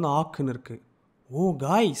இருக்குது, அதில் வந்து ஆக்குன்னு இருக்குது. ஓ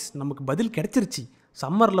காய்ஸ், நமக்கு பதில் கிடச்சிருச்சு.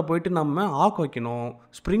 சம்மரில் போயிட்டு நம்ம ஆக் வைக்கணும்,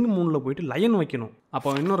 ஸ்ப்ரிங் மூனில் போயிட்டு லயன் வைக்கணும்.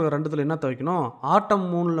 அப்போ இன்னொரு 2த்தில் என்னத்தை வைக்கணும்? ஆட்டம்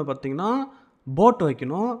மூனில் பார்த்திங்கன்னா போட்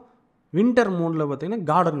வைக்கணும், வின்டர் மூனில் பார்த்திங்கன்னா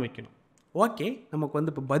கார்டன் வைக்கணும். ஓகே, நமக்கு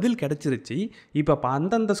வந்து இப்போ பதில் கிடச்சிருச்சு. இப்போ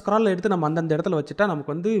அந்தந்த ஸ்க்ராலில் எடுத்து நம்ம அந்தந்த இடத்துல வச்சுட்டா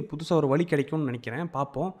நமக்கு வந்து புதுசாக ஒரு வழி கிடைக்கும்னு நினைக்கிறேன்.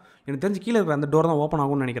 பார்ப்போம். எனக்கு தெரிஞ்சு கீழே இருக்கிற அந்த டோர் தான் ஓப்பன்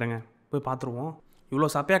ஆகும்னு நினைக்கிறேங்க. போய் பார்த்துருவோம். இவ்வளோ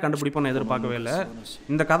சப்பையாக கண்டுபிடிப்போம் நான் எதிர்பார்க்கவே இல்லை.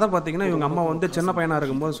 இந்த கதை பார்த்தீங்கன்னா இவங்க அம்மா வந்து சின்ன பையனாக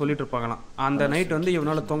இருக்கும்போது சொல்லிட்டு இருப்பாங்களாம். அந்த நைட் வந்து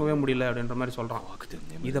இவனால் தூங்கவே முடியல அப்படின்ற மாதிரி சொல்கிறான்.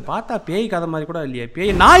 இதை பார்த்தா பேய் கதை மாதிரி கூட இல்லையே.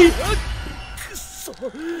 பேய் நாய்.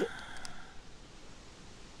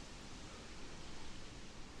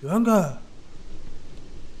 ஏங்க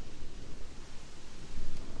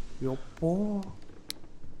எப்போ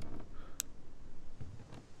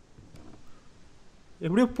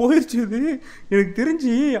எப்படியோ போயிடுச்சு இது. எனக்கு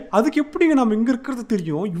தெரிஞ்சு அதுக்கு எப்படிங்க நம்ம இங்கே இருக்கிறது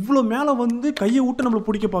தெரியும்? இவ்வளோ மேலே வந்து கையை விட்டு நம்மளை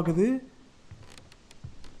பிடிக்க பார்க்குது.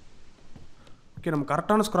 ஓகே, நம்ம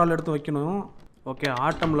கரெக்டான ஸ்க்ரால் எடுத்து வைக்கணும். ஓகே,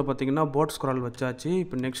 ஆட்டமில் பார்த்தீங்கன்னா போட் ஸ்க்ரால் வச்சாச்சு.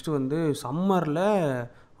 இப்போ நெக்ஸ்ட்டு வந்து சம்மரில்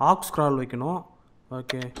ஆக் ஸ்க்ரால் வைக்கணும்.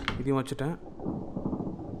 ஓகே, இதையும் வச்சுட்டேன்.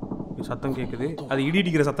 சத்தம் கேட்குது. அது இடி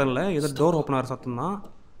இடிக்கிற சத்தம் இல்லை, ஏதோ டோர் ஓப்பன் ஆகிற சத்தம் தான்.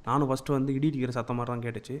 நானும் ஃபஸ்ட்டு வந்து இடி இடிக்கிற சத்தம் மாதிரி தான்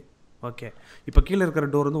கேட்டுச்சு. ஓகே, இப்போ கீழே இருக்கிற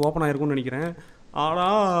டோர் வந்து ஓப்பன் ஆகிருக்கும்னு நினைக்கிறேன்.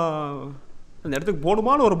 ஆனால் அந்த இடத்துக்கு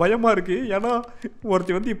போகணுமான்னு ஒரு பயமாக இருக்குது. ஏன்னா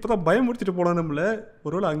ஒருத்தி வந்து இப்போ தான் பயம் முடிச்சுட்டு போனான் நம்மளை.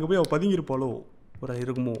 ஒருவேளை அங்கே போய் அவள் பதுங்கியிருப்பாளோ, ஒரு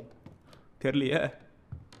இருக்குமோ தெரியலையே.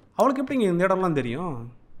 அவளுக்கு எப்படிங்க இந்த இடம்லாம் தெரியும்?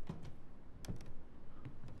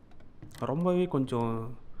 ரொம்பவே கொஞ்சம்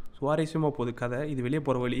சுவாரஸ்யமாக போகுது கதை. இது வெளியே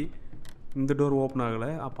போகிற வழி. இந்த டோர் ஓப்பன்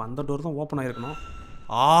ஆகலை, அப்போ அந்த டோர் தான் ஓப்பன் ஆகிருக்கணும்.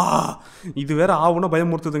 இது வேறு ஆகுன்னா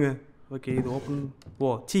பயமுறுத்துதுங்க. ஓகே, இது ஓப்பன்.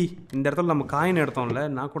 இந்த இடத்துல நம்ம காயின் எடுத்தோம்ல,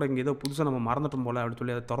 நான் கூட இங்கே ஏதோ புதுசாக நம்ம மறந்துட்டோம் போல் அப்படின்னு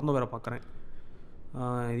சொல்லி அதை திறந்து வேறு பார்க்குறேன்.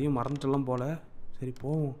 இதையும் மறந்துட்டெல்லாம் போல். சரி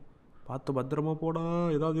போவோம், பார்த்து பத்திரமா போடா.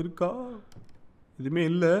 ஏதாவது இருக்கா? எதுவுமே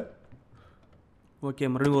இல்லை. ஓகே,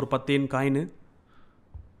 மறுபடியும் ஒரு 10 காயின்.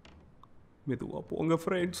 மெதுவாக போங்க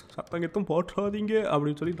ஃப்ரெண்ட்ஸ், சத்தம் கெத்தம் போட்டுறாதீங்க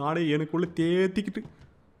அப்படின்னு சொல்லி நானே எனக்குள்ளே தேத்திக்கிட்டு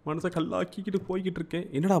மனசை கல்லாக்கிக்கிட்டு போய்கிட்டு இருக்கேன்.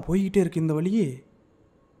 என்னடா போய்கிட்டே இருக்கு இந்த வழியே?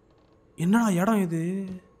 என்னடா இடம் இது?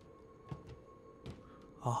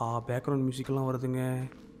 ஆஹா, பேக்ரவுண்ட் மியூசிக்கெல்லாம் வருதுங்க.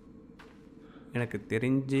 எனக்கு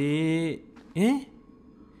தெரிஞ்சு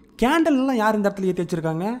கேண்டல்லாம் யார் இந்த இடத்துல ஏற்றி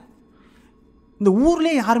வச்சுருக்காங்க? இந்த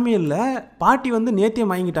ஊர்லேயே யாருமே இல்லை. பாட்டி வந்து நேத்தியே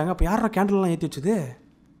வாங்கிட்டாங்க. அப்போ யாரா கேண்டல்லாம் ஏற்றி வச்சது?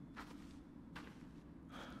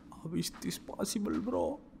 Is this possible bro?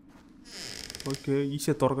 Okay,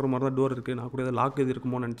 ஈஸியாக திறக்கிற மாதிரி தான் டோர் இருக்குது. நான் கூட ஏதாவது லாக் எது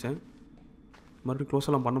இருக்குமோன்னு நினச்சேன். மறுபடியும் க்ளோஸ்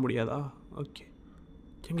எல்லாம் பண்ண முடியாதா? ஓகே,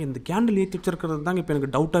 ஏங்க இந்த கேண்டில் ஏற்றி வச்சுருக்கிறது தாங்க இப்போ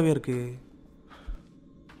எனக்கு டவுட்டாகவே இருக்குது.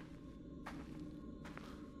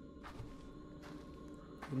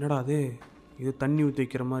 என்னடா அது? இது தண்ணி ஊற்றி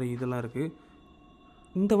வைக்கிற மாதிரி இதெல்லாம் இருக்குது.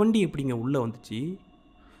 இந்த வண்டி எப்படிங்க உள்ளே வந்துச்சு?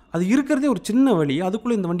 அது இருக்கிறதே ஒரு சின்ன வழி,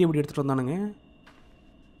 அதுக்குள்ளே இந்த வண்டி எப்படி எடுத்துகிட்டு வந்தானுங்க?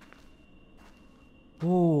 ஓ,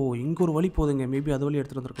 இங்கே ஒரு வழி போகுதுங்க. மேபி அது வழி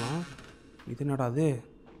எடுத்துகிட்டு வந்துருக்கலாம். இது என்னடா அது?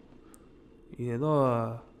 இது ஏதோ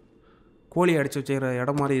கோழி அடைச்சி வச்சுக்கிற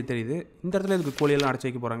இடம் மாதிரி தெரியுது. இந்த இடத்துல இதுக்கு கோழியெல்லாம் அடைச்சி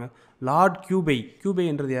வைக்க போகிறாங்க. லார்ட் கியூபை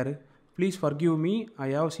என்றது யார்? Please forgive me, I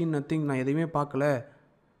have seen nothing. நான் எதையுமே பார்க்கல,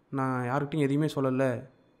 நான் யார்கிட்டையும் எதையுமே சொல்லலை,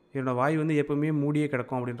 என்னோடய வாய் வந்து எப்போவுமே மூடியே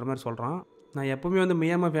கிடக்கும் அப்படின்ற மாதிரி சொல்கிறான். நான் எப்போவுமே வந்து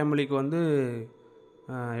மியாமா ஃபேமிலிக்கு வந்து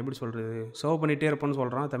எப்படி சொல்கிறது, சர்வ் பண்ணிகிட்டே இருப்பேன்னு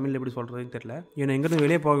சொல்கிறான். தமிழில் எப்படி சொல்கிறதுன்னு தெரில. என்னை எங்கேருந்து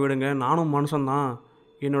வெளியே போக விடுங்க, நானும் மனுஷன்தான்,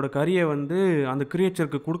 என்னோடய கறியை வந்து அந்த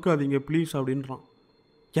கிரியேச்சருக்கு கொடுக்காதீங்க ப்ளீஸ் அப்படின்றான்.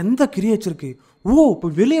 எந்த கிரியேச்சருக்கு? ஓ, இப்போ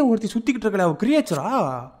வெளியே ஒருத்தி சுற்றிக்கிட்டு இருக்கல, அவள் கிரியேச்சரா?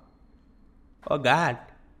 ஓ காட்,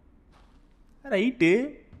 ரைட்டு.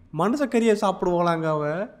 மனுஷ கறியை சாப்பிடுவாளாங்க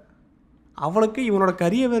அவளுக்கு இவனோட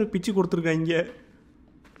கறியை வேறு பிச்சு கொடுத்துருக்காங்க.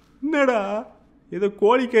 என்னடா ஏதோ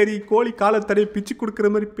கோழிக்கறி, கோழி காலத்தடைய பிச்சு கொடுக்குற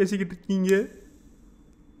மாதிரி பேசிக்கிட்டு இருக்கீங்க.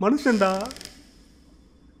 மனுஷன்டா.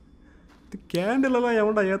 இந்த கேண்டிலெல்லாம்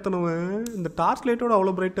எவன்டா ஏற்றனவன்? இந்த டார்ச் லைட்டோட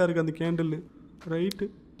அவ்வளோ பிரைட்டாக இருக்குது அந்த candle. Right,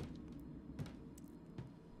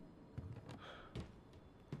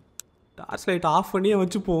 torch light off பண்ணியே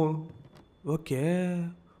வச்சுப்போம். ஓகே,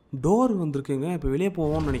 டோர் வந்திருக்குங்க. இப்போ வெளியே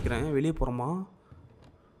போவோம்னு நினைக்கிறேன். வெளியே போகிறோமா?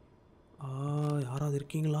 யாராவது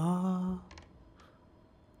இருக்கீங்களா?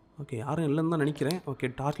 ஓகே, யாரும் இல்லைன்னு தான் நினைக்கிறேன். ஓகே,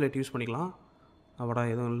 டார்ச் லைட் யூஸ் பண்ணிக்கலாம். அவடா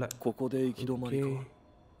எதுவும் இல்லை.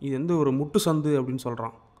 இது வந்து ஒரு முட்டு சந்து அப்படின்னு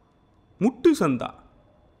சொல்கிறான். முட்டு சந்தா?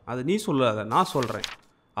 அது நீ சொல்லாத, நான் சொல்கிறேன்.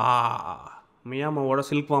 மியாமாவோட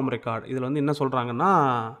சில்க் ஃபார்ம் ரெக்கார்டு. இதில் வந்து என்ன சொல்கிறாங்கன்னா,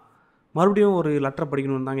 மறுபடியும் ஒரு லெட்டரை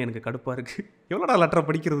படிக்கணும்னு தாங்க எனக்கு கடுப்பாக இருக்குது. எவ்வளோடா லெட்டரை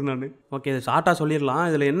படிக்கிறது நான்? ஓகே, இது ஷார்ட்டாக சொல்லிடலாம்.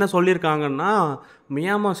 இதில் என்ன சொல்லியிருக்காங்கன்னா,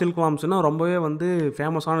 மியாமா சில்க் ஃபார்ம்ஸ்னால் ரொம்பவே வந்து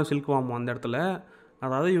ஃபேமஸான சில்க் ஃபார்ம் அந்த இடத்துல.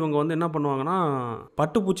 அதாவது இவங்க வந்து என்ன பண்ணுவாங்கன்னா,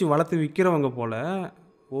 பட்டுப்பூச்சி வளர்த்து விற்கிறவங்க போல்.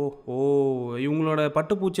 ஓஹோ, இவங்களோட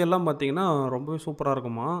பட்டுப்பூச்சியெல்லாம் பார்த்தீங்கன்னா ரொம்பவே சூப்பராக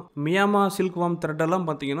இருக்குமா. மியாமா சில்க் ஃபார்ம் த்ரெட்டெல்லாம்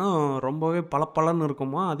பார்த்தீங்கன்னா ரொம்பவே பளபளன்னு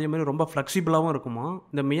இருக்குமா. அதேமாதிரி ரொம்ப ஃப்ளெக்சிபிளாகவும் இருக்குமா.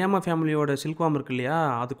 இந்த மியாமா ஃபேமிலியோட சில்க் ஃபார்ம் இருக்கு இல்லையா,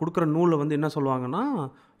 அது கொடுக்குற நூலை வந்து என்ன சொல்லுவாங்கன்னா,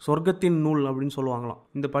 சொர்க்கத்தின் நூல் அப்படின்னு சொல்லுவாங்களாம்.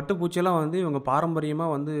 இந்த பட்டுப்பூச்சியெல்லாம் வந்து இவங்க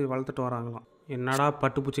பாரம்பரியமாக வந்து வளர்த்துட்டு வராங்களாம். என்னடா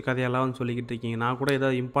பட்டுப்பூச்சி கதையெல்லாம் வந்து சொல்லிக்கிட்டு இருக்கீங்க? நான் கூட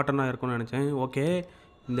ஏதாவது இம்பார்ட்டண்ட்டாக இருக்கும்னு நினச்சேன். ஓகே,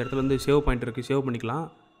 இந்த இடத்துல வந்து சேவ் பாயிண்ட் இருக்குது, சேவ் பண்ணிக்கலாம்.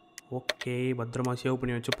 ஓகே, பத்திரமா சேவ்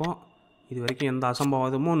பண்ணி வச்சுப்போம். இது வரைக்கும் எந்த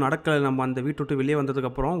அசம்பாவிதமும் நடக்கலை. நம்ம அந்த வீட்டு விட்டு வெளியே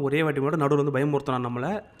வந்ததுக்கப்புறம் ஒரே வாட்டி மட்டும் நடுவில் வந்து பயமுறுத்தினான்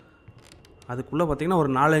நம்மளை. அதுக்குள்ளே பார்த்திங்கன்னா ஒரு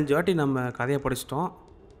 4-5 வாட்டி நம்ம கதையை படிச்சிட்டோம்.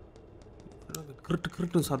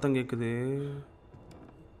 கிருட்டு சத்தம் கேட்குது.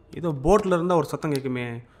 ஏதோ போட்டில் இருந்தால் ஒரு சத்தம் கேட்குமே,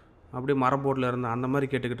 அப்படியே மர போட்டில் இருந்தால் அந்த மாதிரி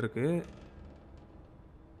கேட்டுக்கிட்டு இருக்கு.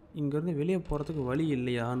 இங்கேருந்து வெளியே போகிறதுக்கு வழி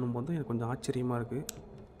இல்லையான்னு போது எனக்கு கொஞ்சம் ஆச்சரியமாக இருக்குது.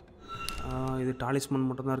 இது டாலிஸ்மன்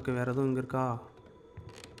மட்டும்தான் இருக்குது, வேறு எதுவும் இங்கே இருக்கா?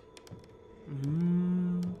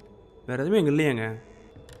 வேறு எதுவுமே இங்கே இல்லையாங்க.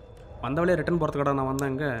 வந்த வழியே ரிட்டன் போகிறதுக்கடா நான்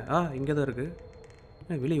வந்தேன். இங்கே தான்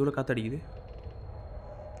இருக்குது. வெளியே இவ்வளோ காற்று அடிக்குது,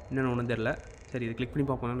 என்னென்னு ஒன்றும் தெரில. சரி, இது கிளிக் பண்ணி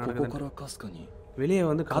பார்ப்போம் என்ன நடக்குது. வெளியே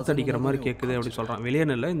வந்து காற்று அடிக்கிற மாதிரி கேட்குது அப்படின்னு சொல்கிறான்.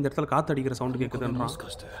 வெளியேன்னு இல்லை, இந்த இடத்துல காற்று அடிக்கிற சவுண்டு கேட்குதுன்றான்.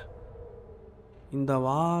 இந்த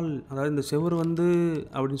வால், அதாவது இந்த செவுரு வந்து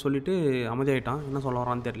அப்படின்னு சொல்லிட்டு அமைதியாயிட்டான். என்ன சொல்ல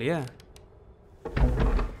வரான்னு தெரியலையே.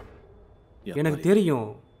 எனக்கு தெரியும்,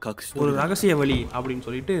 ஒரு ரகசிய வழி அப்படின்னு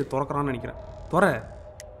சொல்லிட்டு திறக்கிறான்னு நினைக்கிறேன்.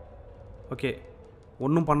 ஓகே,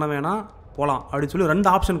 ஒன்றும் பண்ண வேணாம், போகலாம் அப்படின்னு சொல்லி 2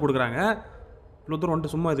 ஆப்ஷன் கொடுக்குறாங்க. இவ்வளோ தூரம்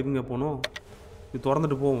வந்துட்டு சும்மா இதுக்குங்க போகணும், இது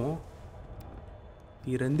திறந்துட்டு போவோம்.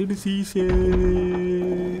 இறந்துட்டு சீசே.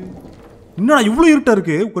 என்னடா இவ்வளோ இருட்டாக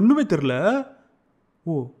இருக்குது, ஒன்றுமே தெரில.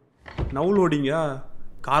 ஓ, நவுலோடிங்க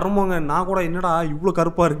கருமாங்க. நான் கூட என்னடா இவ்வளோ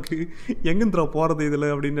கருப்பாக இருக்குது, எங்கேந்திரா போகிறது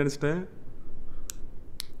இதில் அப்படின்னு நினச்சிட்டேன்.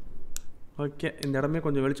 ஓகே, இந்த இடமே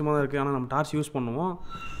கொஞ்சம் வெளிச்சமாக தான் இருக்குது, ஆனால் நம்ம டார்ச் யூஸ் பண்ணுவோம்.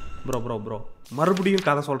 ப்ரோ மறுபடியும்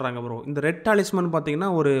கதை சொல்கிறாங்க ப்ரோ. இந்த ரெட் டாலிஸ்மன் பார்த்தீங்கன்னா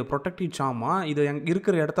ஒரு ப்ரொடெக்டிவ் சாமா. இது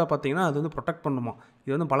இருக்கிற இடத்த பார்த்தீங்கன்னா அது வந்து ப்ரொடெக்ட் பண்ணுமா.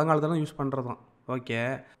 இது வந்து பழங்காலத்தில் யூஸ் பண்ணுறது தான். ஓகே,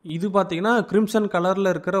 இது பார்த்தீங்கன்னா கிரிம்சன்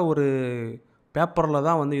கலரில் இருக்கிற ஒரு பேப்பரில்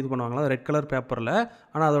தான் வந்து இது பண்ணுவாங்களா, ரெட் கலர் பேப்பரில்.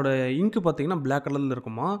 ஆனால் அதோட இங்கு பார்த்தீங்கன்னா பிளாக் கலரில்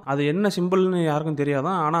இருக்குமா. அது என்ன சிம்பிள்னு யாருக்கும்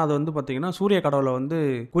தெரியாதான். ஆனால் அது வந்து பார்த்தீங்கன்னா சூரிய கடவுளை வந்து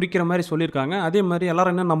குறிக்கிற மாதிரி சொல்லியிருக்காங்க. அதே மாதிரி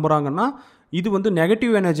எல்லாரும் என்ன நம்புகிறாங்கன்னா, இது வந்து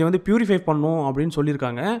நெகட்டிவ் எனர்ஜி வந்து பியூரிஃபை பண்ணும் அப்படின்னு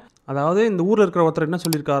சொல்லியிருக்காங்க. அதாவது இந்த ஊரில் இருக்கிற ஒருத்தர் என்ன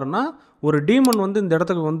சொல்லியிருக்காருன்னா, ஒரு டீமன் வந்து இந்த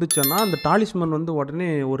இடத்துக்கு வந்துச்சுன்னா அந்த டாலிஸ்மன் வந்து உடனே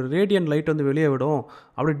ஒரு ரேடியன் லைட் வந்து வெளியே விடும்,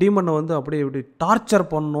 அப்படி டீமனை வந்து அப்படியே இப்படி டார்ச்சர்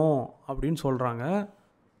பண்ணும் அப்படின்னு சொல்கிறாங்க.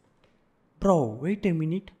 ப்ரோ வெயிட் எ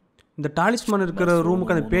மினிட், இந்த டாலிஸ்மன் இருக்கிற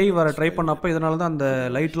ரூமுக்கு அந்த பேய் வர ட்ரை பண்ணப்போ இதனால தான் அந்த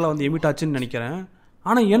லைட்லாம் வந்து எமிட் ஆச்சுன்னு நினைக்கிறேன்.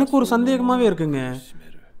 ஆனால் எனக்கு ஒரு சந்தேகமாகவே இருக்குங்க,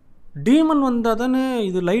 டீமன் வந்தால் தானே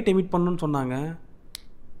இது லைட் எமிட் பண்ணுன்னு சொன்னாங்க.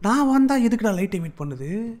 நான் வந்தால் எதுக்குடா லைட் எமிட்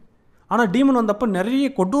பண்ணுது? ஆனால் டீமன் வந்தப்போ நிறைய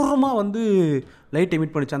கொடூரமாக வந்து லைட்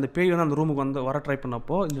எமிட் பண்ணிச்சு. அந்த பேய் வந்து அந்த ரூமுக்கு வந்து வர ட்ரை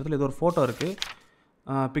பண்ணப்போ இந்த இடத்துல ஏதோ ஒரு ஃபோட்டோ இருக்குது,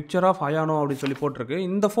 பிக்சர் ஆஃப் அயானோ அப்படின்னு சொல்லி போட்டிருக்கு.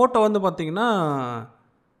 இந்த ஃபோட்டோ வந்து பார்த்திங்கன்னா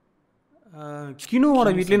கினுவோட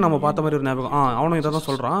வீட்லேயும் நம்ம பார்த்த மாதிரி ஒரு ஞாபகம். அவனும் இதை தான்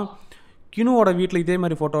சொல்கிறான், கினுவோட வீட்டில் இதே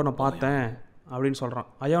மாதிரி ஃபோட்டோ நான் பார்த்தேன் அப்படின்னு சொல்கிறான்.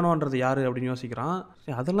 அயானோன்றது யார் அப்படின்னு யோசிக்கிறான்.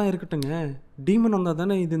 சரி அதெல்லாம் இருக்கட்டுங்க, டீமன் வந்தால்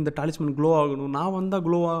தானே இது இந்த டாலிஸ்மன் க்ளோ ஆகணும், நான் வந்தால்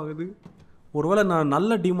க்ளோ ஆகுது. ஒருவேளை நான்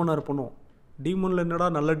நல்ல டீமனாக இருப்பணும். டீமனில் என்னடா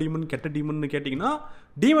நல்ல டீமன் கெட்ட டீமன் கேட்டிங்கன்னா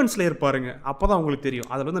டீமன் ஸ்லேயர் பாருங்க, அப்போ தான் உங்களுக்கு தெரியும்.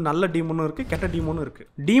 அதில் வந்து நல்ல டீமனும் இருக்குது கெட்ட டீமனும் இருக்குது.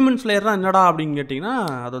 டீமன் ஸ்லேயர்னால் என்னடா அப்படின்னு கேட்டிங்கன்னா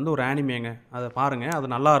அது வந்து ஒரு ஆனிமேங்க, அதை பாருங்கள், அது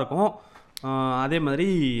நல்லாயிருக்கும். அதே மாதிரி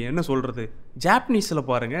என்ன சொல்கிறது, ஜாப்பனீஸில்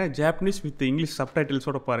பாருங்கள், ஜாப்பனீஸ் வித் இங்கிலீஷ்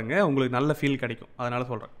சப்டைட்டில்ஸோடு பாருங்கள், உங்களுக்கு நல்ல ஃபீல் கிடைக்கும். அதனால்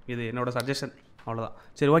சொல்கிறேன், இது என்னோடய சஜஷன், அவ்வளோதான்.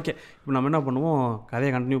 சரி ஓகே, இப்போ நம்ம என்ன பண்ணுவோம்,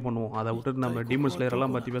 கதையை கண்டினியூ பண்ணுவோம். அதை விட்டுட்டு நம்ம டீமன்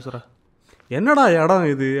ஸ்லேயரெல்லாம் பற்றி பேசுகிறேன். என்னடா இடம்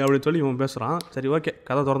இது அப்படின்னு சொல்லி இவன் பேசுகிறான். சரி ஓகே,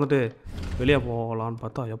 கதை திறந்துட்டு வெளியே போகலான்னு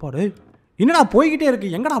பார்த்தா எப்பா டே என்னடா போய்கிட்டே இருக்கு,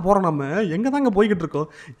 எங்கடா போகிறோம், நம்ம எங்கே தாங்க போய்கிட்டு இருக்கோம்,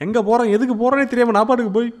 எங்கே போகிறோம் எதுக்கு போகிறோன்னே தெரியாமல் நான்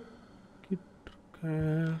பாட்டுக்கு போய்கிட்டு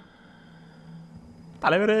இருக்கேன்.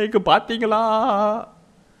 தலைவரே இங்கே பார்த்தீங்களா,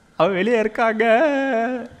 அவன் வெளியே இருக்காங்க,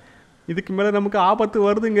 இதுக்கு மேலே நமக்கு ஆபத்து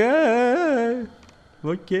வருதுங்க.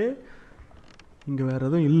 ஓகே, இங்கே வேறு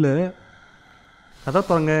எதுவும் இல்லை, கதை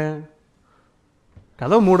திறங்க,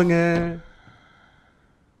 கதை மூடுங்க,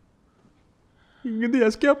 இங்கேருந்து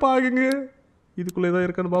எஸ்கேப் ஆகுங்க, இதுக்குள்ளே ஏதோ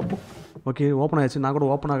இருக்குன்னு பார்ப்போம். ஓகே ஓப்பன் ஆகிடுச்சு, நான் கூட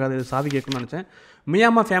ஓப்பன் ஆகாது சாவி கேட்கணும்னு நினச்சேன்.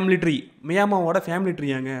 மியாமா ஃபேமிலி ட்ரீ, மியாமாவோட ஃபேமிலி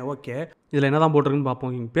ட்ரீயாங்க. ஓகே, இதில் என்ன தான் போட்டிருக்குன்னு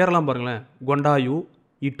பார்ப்போம். இங்கே பேரெல்லாம் பாருங்களேன், கொண்டாயு,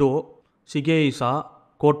 இட்டோ, சிகேயிசா,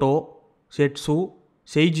 கோட்டோ, செட்சு,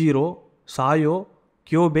 செய்ஜீரோ, சாயோ,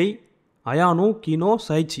 கியோபை, அயானு, கினோ,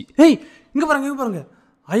 சைச்சி. ஏய் இங்கே பாருங்கள்,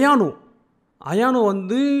 அயானு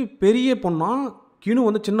வந்து பெரிய பொண்ணா, கினு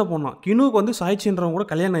வந்து சின்ன பொண்ணா. கினுவுக்கு வந்து சாய்ச்சின்றவங்க கூட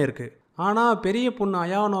கல்யாணம் ஆயிருக்கு. ஆனால் பெரிய பொண்ணு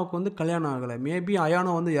அயானோவுக்கு வந்து கல்யாணம் ஆகலை. மேபி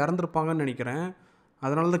அயானோ வந்து இறந்துருப்பாங்கன்னு நினைக்கிறேன்.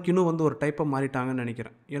 அதனால தான் கினு வந்து ஒரு டைப்பாக மாறிட்டாங்கன்னு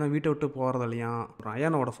நினைக்கிறேன். ஏன்னா வீட்டை விட்டு போகிறது இல்லையா.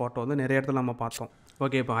 அயானோட ஃபோட்டோ வந்து நிறைய இடத்துல நம்ம பார்த்தோம்.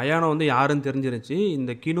 ஓகே, இப்போ அயானோ வந்து யாருன்னு தெரிஞ்சிருச்சு.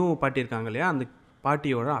 இந்த கினு பாட்டி இருக்காங்க இல்லையா, அந்த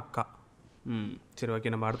பாட்டியோட அக்கா. சரி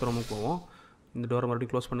ஓகே, நம்ம அடுத்த ரூமுக்கு போவோம். இந்த டோரை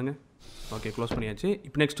மறுபடியும் க்ளோஸ் பண்ணுங்கள். ஓகே க்ளோஸ் பண்ணியாச்சு.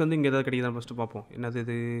 இப்போ நெக்ஸ்ட் வந்து இங்கே எதாவது கிடைக்குதான்னு ஃபஸ்ட்டு பார்ப்போம். என்னது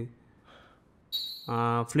இது,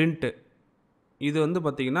 ஃப்ளிண்ட்டு. இது வந்து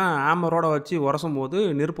பார்த்திங்கன்னா ஆமரோட வச்சு உரசும் போது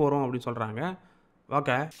நெருப்பு வரும் அப்படின்னு சொல்கிறாங்க.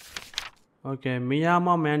 Okay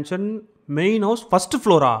மியாமா mansion main house first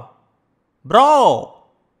Flora bro.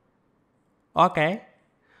 Okay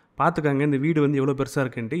பார்த்துக்கங்க, இந்த வீடு வந்து எவ்வளோ பெருசாக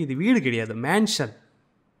இருக்குன்ட்டு. இது வீடு கிடையாது, மேன்ஷன்.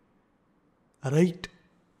 ரைட்,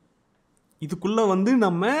 இதுக்குள்ளே வந்து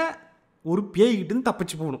நம்ம ஒரு பேய்கிட்டேருந்து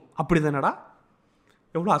தப்பிச்சு போகணும், அப்படி தானடா?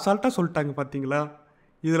 எவ்வளோ அசால்ட்டாக சொல்லிட்டாங்க பார்த்தீங்களா.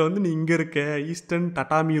 இதில் வந்து நீ இங்கே இருக்க, ஈஸ்டர்ன்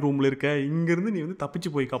டட்டாமி ரூமில் இருக்க, இங்கேருந்து நீ வந்து தப்பிச்சு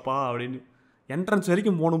போய்க்காப்பா அப்படின்னு. என்ட்ரன்ஸ்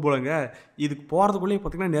வரைக்கும் போகணும் போலங்க. இதுக்கு போகிறதுக்குள்ளேயே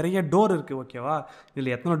பார்த்திங்கன்னா நிறைய டோர் இருக்குது. ஓகேவா,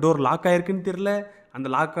 இதில் எத்தனை டோர் லாக் ஆகிருக்குன்னு தெரியல. அந்த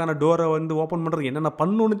லாக்கான டோரை வந்து ஓப்பன் பண்ணுறதுக்கு என்னென்ன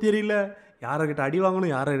பண்ணணுன்னு தெரியல. யார்கிட்ட அடி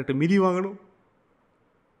வாங்கணும், யார்கிட்ட மிதி வாங்கணும்.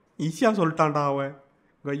 ஈஸியாக சொல்லிட்டான்டா அவன்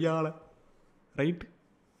கொய்யால. ரைட்டு,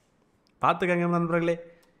 பார்த்துக்கங்க நண்பர்களே,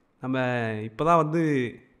 நம்ம இப்போ தான் வந்து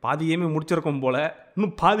பாதி கேமே முடிச்சிருக்கோம் போல்.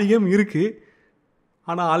 இன்னும் பாதி கேம் இருக்குது.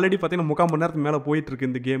 ஆனால் ஆல்ரெடி பார்த்திங்கன்னா 3/4 மணி நேரத்துக்கு மேலே போயிட்டுருக்கு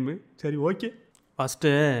இந்த கேமு. சரி ஓகே, ஃபஸ்ட்டு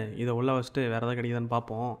இதை உள்ள ஃபஸ்ட்டு வேறு எதாவது கிடைக்குதான்னு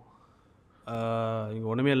பார்ப்போம். இங்கே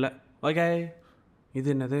ஒன்றுமே இல்லை. ஓகே, இது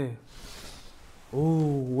என்னது,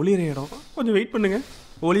 ஒளியிற இடம். கொஞ்சம் வெயிட் பண்ணுங்கள்,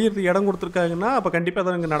 ஒளியறதுக்கு இடம் கொடுத்துருக்காங்கன்னா அப்போ கண்டிப்பாக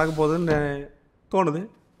தான் இங்கே நடக்க போகுதுன்னு தோணுது.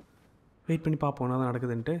 வெயிட் பண்ணி பார்ப்போம் என்ன தான்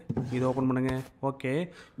நடக்குதுன்ட்டு. இது ஓப்பன் பண்ணுங்க. ஓகே,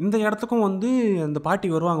 இந்த இடத்துக்கும் வந்து அந்த பாட்டி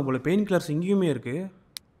வருவாங்க போல். பெயின் கில்லர்ஸ் இங்கேயுமே இருக்குது.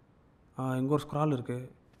 இங்கே ஒரு ஸ்க்ரால் இருக்குது,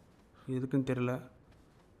 எதுக்குன்னு தெரியல.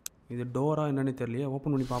 இது டோரா என்னன்னு தெரியலையே.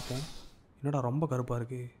 ஓப்பன் பண்ணி பார்ப்போம். என்னடா ரொம்ப கருப்பாக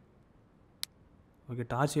இருக்குது. ஓகே,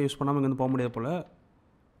 டார்ச்சை யூஸ் பண்ணாமல் இங்கேருந்து போக முடியாது போல்.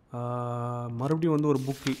 மறுபடியும் வந்து ஒரு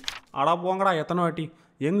புக்கு. அடா போங்கடா எத்தனை வாட்டி.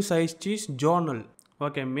 Young scientist Journal.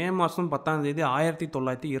 ஓகே, மே மாதம் 10ஆம் தேதி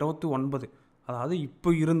 1929. அதாவது இப்போ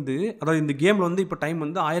இருந்து, அதாவது இந்த கேமில் வந்து இப்போ டைம்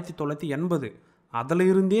வந்து 1980. அதில்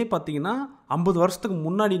இருந்தே பார்த்தீங்கன்னா 50 வருஷத்துக்கு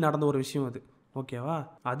முன்னாடி நடந்த ஒரு விஷயம் அது. ஓகேவா,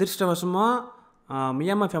 அதிர்ஷ்டவசமாக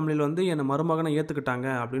மியாமா ஃபேமிலியில் வந்து என்னை மருமகனை ஏற்றுக்கிட்டாங்க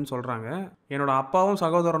அப்படின்னு சொல்கிறாங்க. என்னோடய அப்பாவும்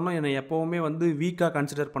சகோதரனும் என்னை எப்போவுமே வந்து வீக்காக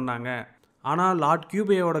கன்சிடர் பண்ணாங்க. ஆனால் லார்ட்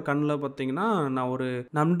கியூபேயோட கண்ணில் பார்த்தீங்கன்னா நான் ஒரு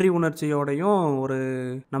நன்றி உணர்ச்சியோடையும் ஒரு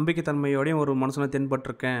நம்பிக்கைத்தன்மையோடையும் ஒரு மனுஷனை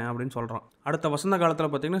தென்பட்டிருக்கேன் அப்படின்னு சொல்கிறான். அடுத்த வசந்த காலத்தில்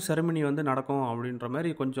பார்த்தீங்கன்னா செரமனி வந்து நடக்கும் அப்படின்ற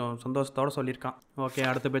மாதிரி கொஞ்சம் சந்தோஷத்தோடு சொல்லியிருக்கான். ஓகே,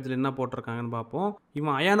 அடுத்த பேஜில் என்ன போட்டிருக்காங்கன்னு பார்ப்போம்.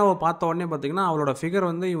 இவன் அயானாவை பார்த்த உடனே பார்த்தீங்கன்னா அவளோட ஃபிகர்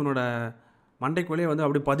வந்து இவனோட மண்டைக்குள்ளேயே வந்து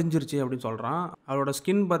அப்படியே பதிஞ்சிருச்சு அப்படின்னு சொல்கிறான். அவளோட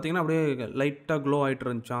ஸ்கின் பார்த்தீங்கன்னா அப்படியே லைட்டாக க்ளோ ஆகிட்டு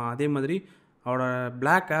இருந்துச்சான். அதே மாதிரி அவளோட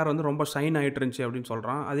பிளாக் ஹேர் வந்து ரொம்ப ஷைன் ஆகிட்டு இருந்துச்சு அப்படின்னு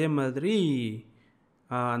சொல்கிறான். அதே மாதிரி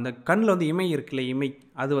அந்த கண்ணில் வந்து இமை இருக்குல்ல, இமை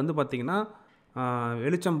அது வந்து பார்த்திங்கன்னா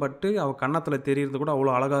வெளிச்சம் பட்டு அவள் கன்னத்தில் தெரியறது கூட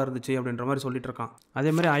அவ்வளோ அழகாக இருந்துச்சு அப்படின்ற மாதிரி சொல்லிட்டு இருக்கான். அதே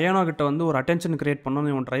மாதிரி அயானா கிட்ட வந்து ஒரு அட்டென்ஷன் க்ரியேட்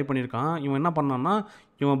பண்ணணும்னு இவன் ட்ரை பண்ணியிருக்கான். இவன் என்ன பண்ணான்னா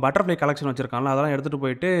இவன் பட்டர்ஃப்ளை கலெக்ஷன் வச்சுருக்கான்ல, அதெல்லாம் எடுத்துகிட்டு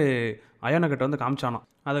போயிட்டு அயானா கிட்ட வந்து காமிச்சானான்.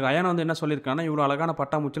 அதுக்கு அயானா வந்து என்ன சொல்லியிருக்கான்னா இவ்வளோ அழகான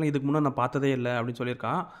பட்டாம்பூச்சிலாம் இதுக்கு முன்னே நான் பார்த்ததே இல்லை அப்படின்னு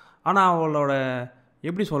சொல்லியிருக்கான். ஆனால் அவளோட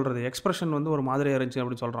எப்படி சொல்கிறது எக்ஸ்ப்ரெஷன் வந்து ஒரு மாதிரியாக இருந்துச்சு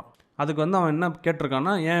அப்படின்னு சொல்கிறான். அதுக்கு வந்து அவன் என்ன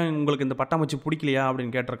கேட்டிருக்கான்னா ஏன் உங்களுக்கு இந்த பட்டாம்பூச்சி பிடிக்கலையா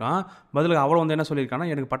அப்படின்னு கேட்டிருக்கான். பதிலுக்கு அவளும் வந்து என்ன சொல்லியிருக்கான்னா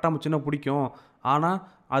எனக்கு பட்டாம்பூச்சின்னா பிடிக்கும், ஆனால்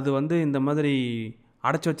அது வந்து இந்த மாதிரி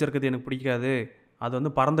அடைச்சி வச்சிருக்கிறது எனக்கு பிடிக்காது, அது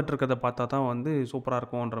வந்து பறந்துட்டு இருக்கிறத பார்த்தா தான் வந்து சூப்பராக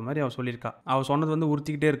இருக்கும்ன்ற மாதிரி அவள் சொல்லியிருக்கா. அவள் சொன்னது வந்து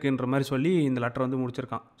உறுத்திக்கிட்டே இருக்குன்ற மாதிரி சொல்லி இந்த லெட்டர் வந்து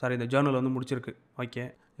முடிச்சிருக்கான். சாரி, இந்த ஜேர்னல் வந்து முடிச்சிருக்கு. ஓகே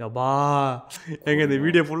யப்பா, எங்கள் இந்த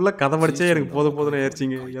வீடியோ ஃபுல்லாக கதை படித்தே எனக்கு போதும்னு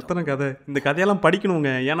ஆயிடுச்சிங்க. எத்தனை கதை, இந்த கதையெல்லாம்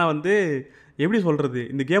படிக்கணுங்க. ஏன்னா வந்து எப்படி சொல்கிறது,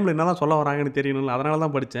 இந்த கேமில் என்னெல்லாம் சொல்ல வராங்கன்னு தெரியணும்ல, அதனால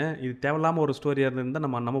தான் படித்தேன். இது தேவையில்லாமல் ஒரு ஸ்டோரியாக இருந்தால்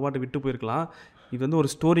நம்ம பாட்டு விட்டு போயிருக்கலாம். இது வந்து ஒரு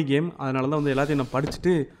ஸ்டோரி கேம், அதனால தான் வந்து எல்லாத்தையும் நான்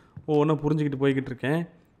படிச்சுட்டு ஒவ்வொன்றும் புரிஞ்சுக்கிட்டு போய்கிட்டு இருக்கேன்.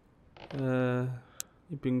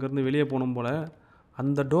 இப்போ இங்கேருந்து வெளியே போகணும் போல்.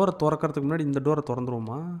 அந்த டோரை திறக்கிறதுக்கு முன்னாடி இந்த டோரை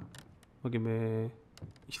திறந்துருவோமா? ஓகே,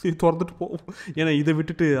 இது திறந்துட்டு போவோம். ஏன்னா இதை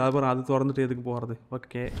விட்டுட்டு அப்புறம் அது திறந்துட்டு எதுக்கு போகிறது.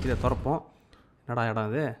 ஓகே, இதை திறப்போம். என்னடா இடம்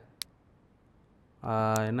இது,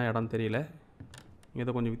 என்ன இடம்னு தெரியல.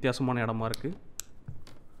 ஏதோ கொஞ்சம் வித்தியாசமான இடமா இருக்குது.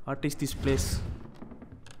 வாட் இஸ் திஸ் பிளேஸ்,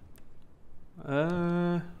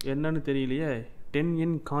 என்னன்னு தெரியலையே. 10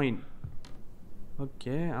 yen காயின்.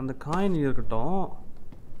 ஓகே, அந்த காயின் இருக்கட்டும்.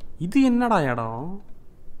 இது என்னடா இடம்,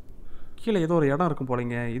 கீழே ஏதோ ஒரு இடம் இருக்கும்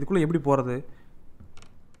போலங்க. இதுக்குள்ளே எப்படி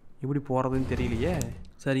போகிறதுன்னு தெரியலையே.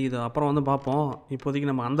 சரி, இது அப்புறம் வந்து பார்ப்போம். இப்போதைக்கு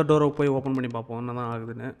நம்ம அந்த டோரை போய் ஓப்பன் பண்ணி பார்ப்போம் என்ன தான்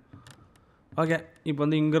ஆகுதுன்னு. ஓகே, இப்போ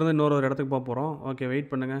வந்து இங்கேருந்து இன்னொரு இடத்துக்கு போக போகிறோம். ஓகே,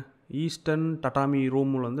 வெயிட் பண்ணுங்கள். ஈஸ்டர்ன் டட்டாமி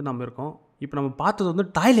ரூமில் வந்து நம்ம இருக்கோம். இப்போ நம்ம பார்த்தது வந்து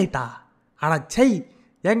டாய்லெட்டா? ஆடா சை,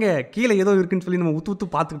 ஏங்க கீழே ஏதோ இருக்குன்னு சொல்லி நம்ம ஊற்று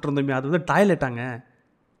பார்த்துக்கிட்டு இருந்தோமே, அது வந்து டாய்லெட்டாங்க.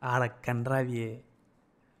 ஆட கன்றாவியே,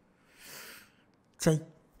 சை,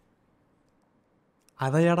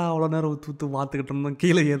 அதையடா அவ்வளோ நேரம் ஊற்று பார்த்துக்கிட்டு இருந்தோம்.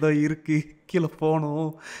 கீழே ஏதோ இருக்குது, கீழே போகணும்.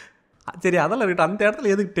 சரி, அதெல்லாம் இருக்கட்டும். அந்த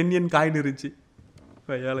இடத்துல எதுக்கு 10 yen காயின் இருந்துச்சு?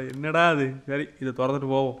 ஐயால என்னடா அது. சரி, இதை திறந்துட்டு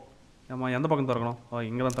போவோம். ஆமாம், எந்த பக்கம் திறக்கணும்?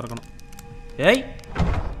 இங்கே தான் திறக்கணும். ஏய்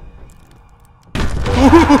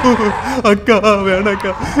அக்கா,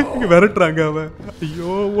 வேணாக்கா, இங்கே விரட்டுறாங்க அவன்.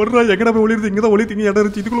 ஐயோ, ஒரு நாள் எங்கடா போய் ஒளிருது? இங்கே தான் ஒளித்தீங்க, இடம்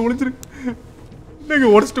இருந்துச்சு, இதுக்குள்ளே ஒளிச்சிரு.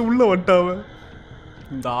 நீங்கள் உடச்சிட்டு உள்ளே வந்துட்டாவன்.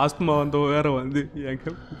 இந்த ஆஸ்துமா வந்தவன் வேற வந்து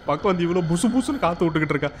எங்க பக்கம் வந்து இவ்வளோ புசு புசுன்னு காற்று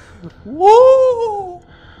விட்டுக்கிட்டு இருக்கா. ஓ,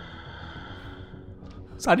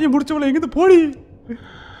 சனியை முடிச்சவளை எங்கேருந்து போடி.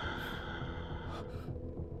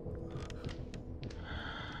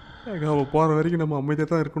 அவள் போகிற வரைக்கும் நம்ம அமைதியாக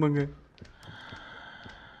தான் இருக்கணுங்க.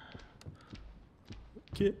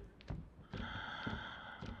 ஓகே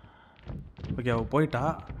ஓகே, அவள் போயிட்டா.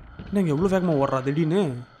 என்னங்க எவ்வளோ வேகமாக ஓடுறா திடீர்னு?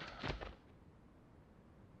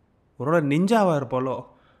 ஒரு நெஞ்சாவாக இருப்பாளோ,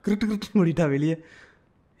 கிரிட்டு ஓடிட்டா வெளியே.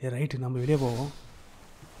 ரைட்டு, நம்ம வெளியே போவோம்.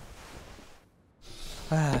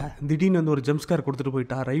 திடீர்னு வந்து ஒரு ஜம்ப்ஸ்கார் கொடுத்துட்டு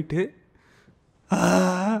போயிட்டா. ரைட்டு,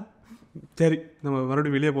 சரி, நம்ம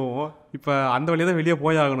மறுபடியும் வெளியே போவோம். இப்போ அந்த வழியாக தான் வெளியே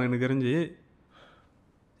போய் ஆகணும் எனக்கு தெரிஞ்சு.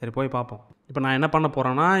 சரி, போய் பார்ப்போம். இப்போ நான் என்ன பண்ண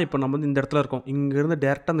போகிறேன்னா, இப்போ நம்ம வந்து இந்த இடத்துல இருக்கோம். இங்கேருந்து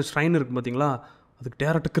டேரெக்டாக அந்த ஸ்ட்ரைன் இருக்குது பார்த்தீங்களா, அதுக்கு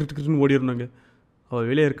டேரெக்டாக கிரிட்டுன்னு ஓடிடணுங்க. அவள்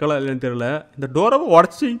வெளியே இருக்காளா இல்லைன்னு தெரியல. இந்த டோரை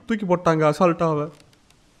உடச்சி தூக்கி போட்டாங்க அசால்ட்டாக.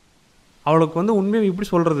 அவளுக்கு வந்து உண்மையாக எப்படி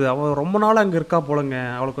சொல்கிறது, அவள் ரொம்ப நாள் அங்கே இருக்கா போலங்க.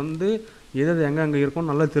 அவளுக்கு வந்து எது எங்கே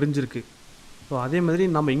இருக்கோன்னு நல்லா தெரிஞ்சிருக்கு. ஸோ அதே மாதிரி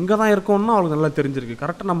நம்ம இங்கே தான் இருக்கோம்னா அவளுக்கு நல்லா தெரிஞ்சிருக்கு.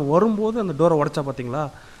 கரெக்டாக நம்ம வரும்போது அந்த டோரை உடச்சா பார்த்தீங்களா,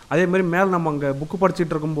 அதே மாதிரி மேலே நம்ம அங்கே புக்கு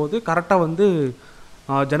படிச்சுட்டு இருக்கும்போது கரெக்டாக வந்து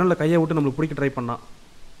ஜன்னலில் கையை விட்டு நம்மளுக்கு பிடிக்க ட்ரை பண்ணான்.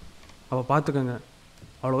 அவள் பார்த்துக்கோங்க,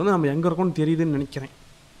 அவளை வந்து நம்ம எங்கே இருக்கோன்னு தெரியுதுன்னு நினைக்கிறேன்.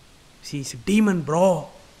 C is demon bro.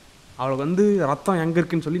 அவளுக்கு வந்து ரத்தம் எங்கே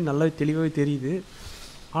இருக்குன்னு சொல்லி நல்லா தெளிவாகவே தெரியுது.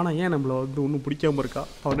 ஆனால் ஏன் நம்மளை வந்து ஒன்றும் பிடிக்காமல் இருக்கா?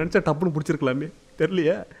 அவள் நினச்சா டப்புன்னு பிடிச்சிருக்கலாமே,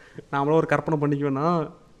 தெரியலையே. நாமளும் ஒரு கற்பனை பண்ணிக்குவேன்னா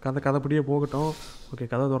கதைப்படியே போகட்டும். ஓகே,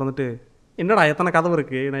 கதை திறந்துட்டு, என்னடா எத்தனை கதவு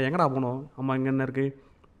இருக்குது, நான் எங்கடா போகணும்? ஆமாம், இங்கே என்ன இருக்குது?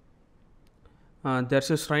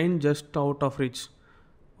 There's a strain just out of reach.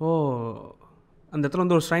 ஓ, அந்த இடத்துல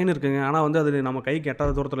வந்து ஒரு ஸ்ட்ரைன் இருக்குங்க. ஆனால் வந்து அது நம்ம கைக்கு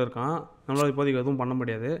எட்டாத தூரத்தில் இருக்கான். நம்மளால் இப்போதைக்கு எதுவும் பண்ண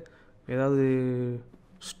முடியாது. ஏதாவது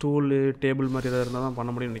ஸ்டூலு டேபிள் மாதிரி எதாவது இருந்தால் தான் பண்ண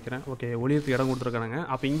முடியும்னு நினைக்கிறேன். ஓகே, ஒளியத்துக்கு இடம் கொடுத்துருக்காங்க.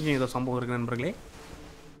 அப்போ இங்கேயும் ஏதோ சம்பவம் இருக்குது நண்பர்களே.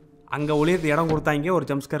 அங்கே ஒளியத்துக்கு இடம் கொடுத்தாங்க, ஒரு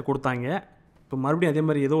ஜம்ப்ஸ்கேர் கொடுத்தாங்க. இப்போ மறுபடியும் அதே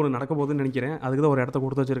மாதிரி ஏதோ ஒன்று நடக்க போகுதுன்னு நினைக்கிறேன். அதுக்கு தான் ஒரு இடத்த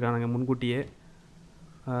கொடுத்து வச்சுருக்கானுங்க முன்கூட்டியே.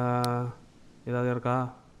 ஏதாவது இருக்கா?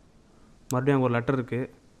 மறுபடியும் அங்கே ஒரு லெட்டர் இருக்குது.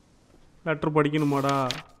 லெட்டர் படிக்கணுமாடா?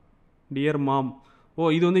 டியர் மாம். ஓ,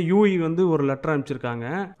 இது வந்து யூஇ வந்து ஒரு லெட்டர் அனுப்பிச்சிருக்காங்க.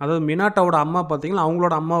 அதாவது மினாட்டாவோட அம்மா பார்த்தீங்கன்னா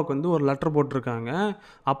அவங்களோட அம்மாவுக்கு வந்து ஒரு லெட்டர் போட்டிருக்காங்க.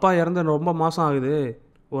 அப்பா இறந்து ரொம்ப மாதம் ஆகுது,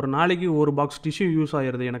 ஒரு நாளைக்கு ஒரு பாக்ஸ் டிஷ்யூ யூஸ்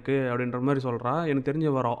ஆகிடுது எனக்கு அப்படின்ற மாதிரி சொல்கிறா. எனக்கு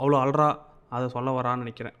தெரிஞ்ச வரோம் அவ்வளோ அல்றா, அதை சொல்ல வரான்னு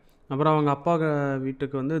நினைக்கிறேன். அப்புறம் அவங்க அப்பா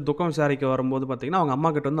வீட்டுக்கு வந்து துக்கம் விசாரிக்க வரும்போது பார்த்திங்கன்னா அவங்க அம்மா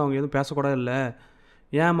கிட்ட வந்து அவங்க எதுவும் பேசக்கூட இல்லை.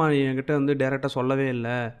 ஏம்மா நீ என்கிட்ட வந்து டைரெக்டாக சொல்லவே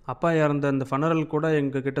இல்லை, அப்பா இறந்த அந்த ஃபனரல் கூட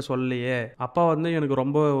எங்ககிட்ட சொல்லலையே, அப்பா வந்து எனக்கு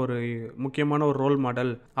ரொம்ப ஒரு முக்கியமான ஒரு ரோல்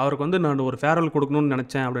மாடல், அவருக்கு வந்து நான் ஒரு ஃபேரல் கொடுக்கணும்னு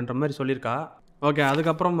நினச்சேன் அப்படின்ற மாதிரி சொல்லியிருக்கா. ஓகே,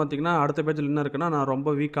 அதுக்கப்புறம் பார்த்திங்கன்னா அடுத்த பேஜில் என்ன இருக்குன்னா, நான்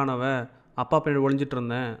ரொம்ப வீக்கானவன், அப்பா பின்னாடி ஒழிஞ்சிட்டு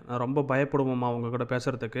இருந்தேன், நான் ரொம்ப பயப்படுவோம்மா அவங்க கூட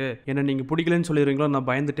பேசுகிறதுக்கு, என்ன நீங்கள் பிடிக்கலன்னு சொல்லிடுவீங்களோ நான்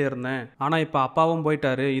பயந்துகிட்டே இருந்தேன், ஆனால் இப்போ அப்பாவும்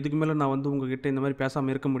போயிட்டாரு, இதுக்கு மேலே நான் வந்து உங்ககிட்ட இந்த மாதிரி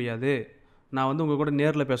பேசாமல் இருக்க முடியாது, நான் வந்து உங்கள் கூட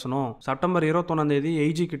நேரில் பேசணும், செப்டம்பர் 21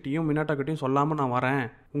 ஏஜி கிட்டேயும் மினாட்டா கிட்டேயும் சொல்லாமல் நான் வரேன்,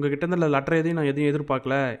 உங்ககிட்ட இருந்து லெட்டர் எதையும் நான் எதையும்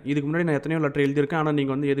எதிர்பார்க்கல, இதுக்கு முன்னாடி நான் எத்தனையோ லெட்டர் எழுதியிருக்கேன், ஆனால்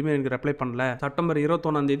நீங்கள் வந்து எதுவுமே எனக்கு ரெப்ளை பண்ணல, செப்டம்பர்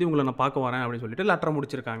 21 உங்களை நான் பார்க்க வரேன் அப்படின்னு சொல்லிட்டு லெட்டரை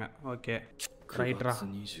முடிச்சிருக்காங்க. ஓகே ரைட்ரா.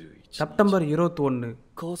 செப்டம்பர்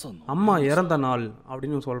 21 அம்மா இறந்த நாள்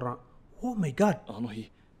அப்படின்னு சொல்கிறான். ஓ மை காட்,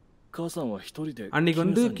 அன்னைக்கு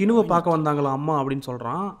வந்து கினுவை பார்க்க வந்தாங்களா அம்மா அப்படின்னு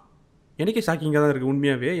சொல்கிறான். எனக்கே ஷாக்கிங்காக தான் இருக்குது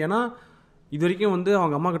உண்மையாகவே. ஏன்னா இது வரைக்கும் வந்து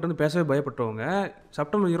அவங்க அம்மா கிட்ட வந்து பேசவே பயப்பட்டவங்க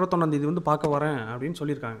செப்டம்பர் 21 வந்து பார்க்க வரேன் அப்படின்னு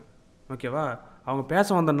சொல்லியிருக்காங்க. ஓகேவா, அவங்க பேச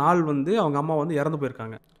வந்த நாள் வந்து அவங்க அம்மா வந்து இறந்து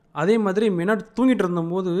போயிருக்காங்க. அதே மாதிரி மினாட் தூங்கிட்டு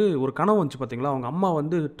இருந்தபோது ஒரு கனவு வந்துச்சு பார்த்தீங்களா, அவங்க அம்மா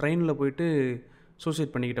வந்து ட்ரெயினில் போயிட்டு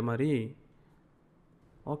சூசைட் பண்ணிக்கிட்ட மாதிரி.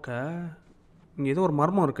 ஓகே, இங்கே ஏதோ ஒரு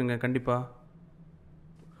மர்மம் இருக்குங்க கண்டிப்பாக.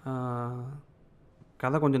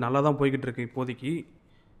 கதை கொஞ்சம் நல்லா தான் போய்கிட்டு இருக்கு இப்போதைக்கு.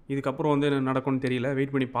 இதுக்கப்புறம் வந்து என்ன நடக்கும்னு தெரியல,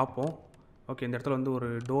 வெயிட் பண்ணி பார்ப்போம். ஓகே, இந்த இடத்துல வந்து ஒரு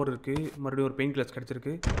டோர் இருக்குது, மறுபடியும் ஒரு பெயின் கிளாஸ்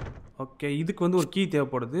கிடச்சிருக்கு. ஓகே, இதுக்கு வந்து ஒரு கீ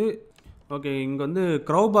தேவைப்படுது. ஓகே, இங்கே வந்து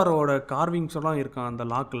க்ரௌபாரோட கார்விங்ஸ் எல்லாம் இருக்கான் அந்த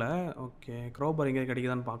லாக்கில். ஓகே, க்ரௌபார் எங்கே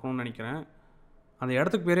கிடைக்குதான்னு பார்க்கணும்னு நினைக்கிறேன். அந்த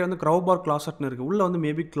இடத்துக்கு பேரே வந்து க்ரௌபார் கிளாசட்னு இருக்குது. உள்ளே வந்து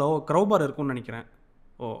மேபி க்ரௌபார் இருக்கும்னு நினைக்கிறேன்.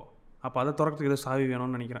 ஓ, அப்போ அதை திறக்கிறதுக்கு ஏதோ சாவி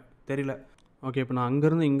வேணும்னு நினைக்கிறேன், தெரியல. ஓகே, இப்போ நான்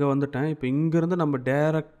அங்கேருந்து இங்கே வந்துட்டேன். இப்போ இங்கேருந்து நம்ம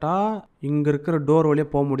டேரெக்டாக இங்கே இருக்கிற டோர் வழியாக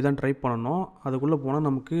போக முடியுதான்னு ட்ரை பண்ணணும். அதுக்குள்ளே போனால்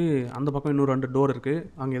நமக்கு அந்த பக்கம் இன்னும் 2 டோர் இருக்குது,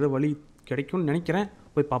 அங்கே ஏதோ வழி கிடைக்கும்னு நினைக்கிறேன்.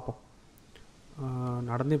 போய் பார்ப்போம்.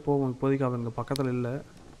 நடந்தே போவோம், இப்போதைக்கு அவங்க பக்கத்தில் இல்லை.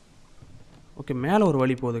 ஓகே, மேலே ஒரு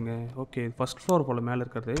வழி போகுதுங்க. ஓகே, ஃபஸ்ட் ஃப்ளோர் போல் மேலே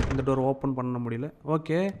இருக்கிறது. இந்த டோர் ஓப்பன் பண்ண முடியல.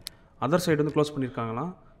 ஓகே, அதர் சைடு வந்து க்ளோஸ்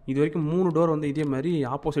பண்ணியிருக்காங்களாம். இது வரைக்கும் 3 டோர் வந்து இதே மாதிரி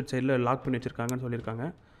ஆப்போசிட் சைடில் லாக் பண்ணி வச்சுருக்காங்கன்னு சொல்லியிருக்காங்க.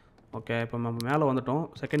 ஓகே, இப்போ நம்ம மேலே வந்துட்டோம்,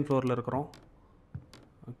 செகண்ட் ஃப்ளோரில் இருக்கிறோம்.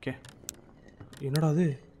 ஓகே, என்னடா அது,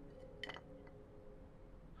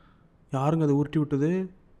 யாருங்க அதை உருட்டி விட்டுது?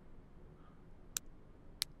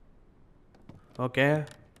 ஓகே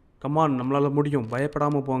கமான், நம்மளால் முடியும்,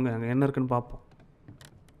 பயப்படாமல் போங்க, அங்கே என்ன இருக்குன்னு பார்ப்போம்.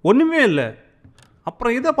 ஒன்றுமே இல்லை,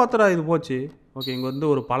 அப்புறம் இதை பார்த்துடா இது போச்சு. ஓகே, இங்கே வந்து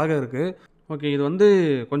ஒரு பலகை இருக்குது. ஓகே, இது வந்து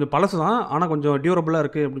கொஞ்சம் பழசு தான், ஆனால் கொஞ்சம் டியூரபுளாக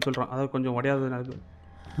இருக்குது அப்படின்னு சொல்கிறான். அதாவது கொஞ்சம் உடையாத.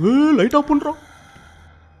 லைட் ஆஃப் பண்ணுறோம்,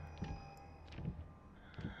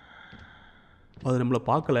 அது நம்மளை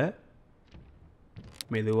பார்க்கல.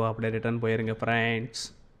 மெதுவாக அப்படியே ரிட்டர்ன் போயிருங்க ஃப்ரெண்ட்ஸ்,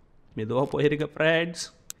 மெதுவாக போயிருங்க ஃப்ரெண்ட்ஸ்.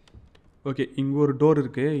 ஓகே, இங்கே ஒரு டோர்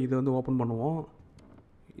இருக்குது, இதை வந்து ஓப்பன் பண்ணுவோம்.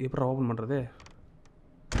 இது எப்படி ஓப்பன் பண்ணுறது?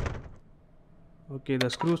 Okay, the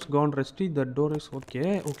screws Khan ரெஸ்டி, the door is okay.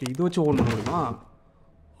 Okay, இது வச்சு ஓப்பன் பண்ண முடியுமா?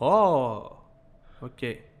 ஓ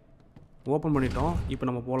ஓகே, ஓப்பன் பண்ணிட்டோம். இப்போ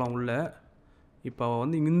நம்ம போகலாம் உள்ளே. இப்போ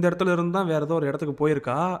வந்து இந்த இடத்துல இருந்து தான் வேறு ஏதோ ஒரு இடத்துக்கு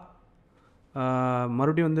போயிருக்கா.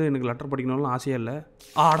 மறுபடியும் வந்து எனக்கு லெட்டர் படிக்கணும்னு ஆசையே இல்லை.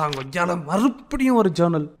 ஆடாங்க மறுபடியும் ஒரு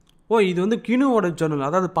ஜேர்னல். ஓ, இது வந்து கினுவோட ஜேர்னல்,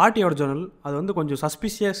 அதாவது பாட்டியோட ஜேர்னல். அது வந்து கொஞ்சம்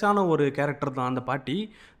சஸ்பிஷியஸான ஒரு கேரக்டர் தான் அந்த பாட்டி.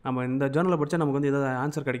 நம்ம இந்த ஜேர்னலை படித்தா நமக்கு வந்து ஏதாவது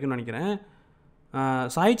ஆன்சர் கிடைக்கும்னு நினைக்கிறேன்.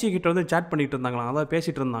 சாய்ச்சி கிட்ட வந்து சேட் பண்ணிகிட்டு இருந்தாங்களாம், அதாவது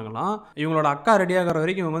பேசிகிட்டு இருந்தாங்களாம். இவங்களோட அக்கா ரெடியாகிற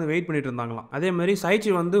வரைக்கும் இவங்க வந்து வெயிட் பண்ணிட்டு இருந்தாங்களாம். அதேமாதிரி சாய்ச்சி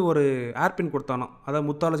வந்து ஒரு ஏர்பின் கொடுத்தானோ, அதாவது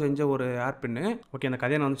முத்தால் செஞ்ச ஒரு ஏர்பின்னு. ஓகே, அந்த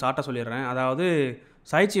கதையை நான் வந்து ஷார்ட்டாக சொல்லிடுறேன். அதாவது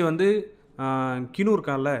சாய்ச்சி வந்து கினு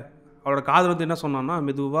இருக்கான்ல, அவளோட காதல் வந்து என்ன சொன்னான்னா,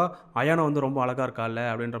 மெதுவாக அயானா வந்து ரொம்ப அழகாக இருக்கால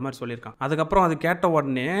அப்படின்ற மாதிரி சொல்லியிருக்கான். அதுக்கப்புறம் அது கேட்ட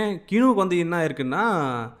உடனே கினுவுக்கு வந்து என்ன இருக்குன்னா,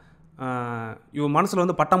 இவன் மனசில்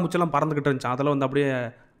வந்து பட்டாம்பூச்செல்லாம் பறந்துக்கிட்டு இருந்துச்சான். அதெல்லாம் வந்து அப்படியே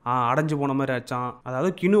அடைஞ்சு போன மாதிரி ஆச்சான்.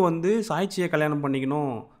 அதாவது கினு வந்து சாய்ச்சியை கல்யாணம்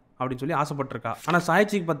பண்ணிக்கணும் அப்படின்னு சொல்லி ஆசைப்பட்டிருக்கா. ஆனால்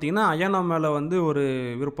சாய்ச்சிக்கு பார்த்தீங்கன்னா அயானா மேலே வந்து ஒரு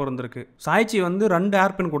விருப்பம் இருந்திருக்கு. சாய்ச்சி வந்து 2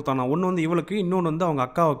 ஏர்பின் கொடுத்தானா, ஒன்று வந்து இவளுக்கு, இன்னொன்று வந்து அவங்க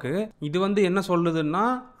அக்காவுக்கு. இது வந்து என்ன சொல்லுதுன்னா,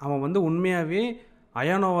 அவன் வந்து உண்மையாகவே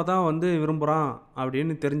அயானோவை தான் வந்து விரும்புகிறான்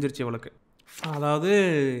அப்படின்னு தெரிஞ்சிருச்சு இவளுக்கு. அதாவது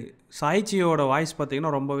சாய்ச்சியோட வாய்ஸ்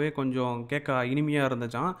பார்த்தீங்கன்னா ரொம்பவே கொஞ்சம் கேட்க இனிமையாக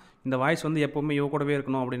இருந்துச்சான். இந்த வாய்ஸ் வந்து எப்போவுமே இவ கூடவே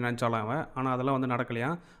இருக்கணும் அப்படின்னு நினச்சாலாம் அவன். ஆனால் அதெல்லாம் வந்து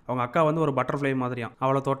நடக்கலையாம். அவங்க அக்கா வந்து ஒரு பட்டர்ஃப்ளை மாதிரியாம்.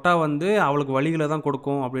 அவளை தொட்டா வந்து அவளுக்கு வலிகளை தான்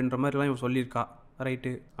கொடுக்கும் அப்படின்ற மாதிரிலாம் இவன் சொல்லியிருக்கா.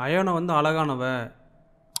 ரைட்டு. அயானை வந்து அழகானவ,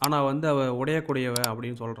 ஆனால் வந்து அவள் உடையக்கூடியவ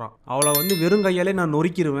அப்படின்னு சொல்கிறான். அவளை வந்து வெறுங்கையாலே நான்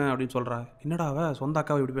நொறுக்கிடுவேன் அப்படின்னு சொல்கிறா. என்னடா அவ சொந்த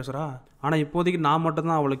அக்காவை இப்படி பேசுகிறா? ஆனால் இப்போதைக்கு நான்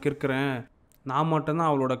மட்டும்தான் அவளுக்கு இருக்கிறேன், நான் மட்டும்தான்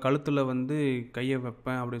அவளோட கழுத்தில் வந்து கையை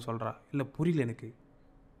வைப்பேன் அப்படின்னு சொல்கிறா. இல்லை புரியல எனக்கு.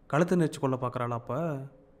 கழுத்தை நெரிச்சு கொள்ள பார்க்குறாளா அப்போ?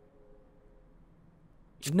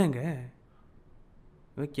 என்னங்க?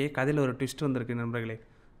 ஓகே, கதையில் ஒரு ட்விஸ்ட் வந்திருக்கு நண்பர்களே.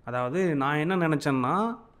 அதாவது நான் என்ன நினச்சேன்னா,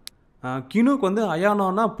 கினுக்கு வந்து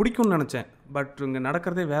அயானோன்னா பிடிக்கும்னு நினச்சேன். பட் இங்கே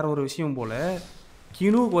நடக்கிறதே வேற ஒரு விஷயம் போல்.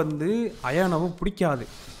 கினுக்கு வந்து அயானோவும் பிடிக்காது.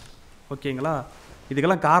 ஓகேங்களா?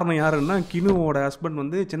 இதுக்கெல்லாம் காரணம் யாருன்னா, கினுவோட ஹஸ்பண்ட்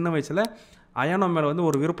வந்து சின்ன வயசில் அயானோ மேலே வந்து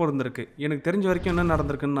ஒரு விருப்பம் இருந்திருக்கு. எனக்கு தெரிஞ்ச வரைக்கும் என்ன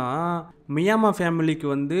நடந்திருக்குன்னா, மியாமா ஃபேமிலிக்கு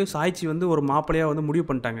வந்து சாய்ச்சி வந்து ஒரு மாப்பிள்ளையாக வந்து முடிவு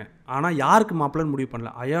பண்ணிட்டாங்க. ஆனால் யாருக்கு மாப்பிள்ளைன்னு முடிவு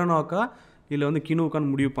பண்ணல. அயானோக்கா இல்லை வந்து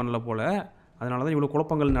கினுவுக்கான்னு முடிவு பண்ணல போல். அதனால தான் இவ்வளோ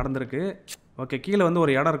குழப்பங்கள் நடந்திருக்கு. ஓகே, கீழே வந்து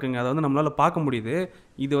ஒரு இடம் இருக்குங்க. அதை வந்து நம்மளால் பார்க்க முடியுது.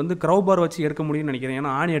 இது வந்து க்ரௌபார் வச்சு எடுக்க முடியும்னு நினைக்கிறேன்.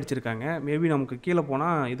 ஏன்னா ஆணி அடிச்சிருக்காங்க. மேபி நமக்கு கீழே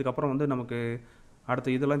போனால் இதுக்கப்புறம் வந்து நமக்கு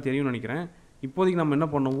அடுத்த இதெல்லாம் தெரியும்னு நினைக்கிறேன். இப்போதைக்கு நம்ம என்ன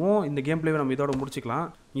பண்ணுவோம், இந்த கேம் பிளேவை நம்ம இதோட முடிச்சுக்கலாம்.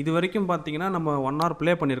 இது வரைக்கும் பார்த்தீங்கன்னா நம்ம 1 hour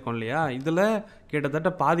ப்ளே பண்ணியிருக்கோம் இல்லையா? இதில் கிட்டத்தட்ட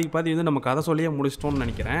பாதி வந்து நம்ம கதை சொல்லியே முடிச்சிட்டோம்னு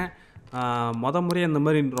நினைக்கிறேன். முறையாக இந்த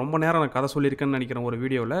மாதிரி ரொம்ப நேரம் நான் கதை சொல்லியிருக்கேன்னு நினைக்கிறேன் ஒரு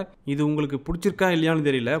வீடியோவில். இது உங்களுக்கு பிடிச்சிருக்கா இல்லையான்னு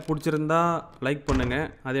தெரியல. பிடிச்சிருந்தா லைக் பண்ணுங்கள்.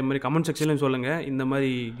 அதே மாதிரி கமெண்ட் செக்ஷன்லையும் சொல்லுங்கள், இந்த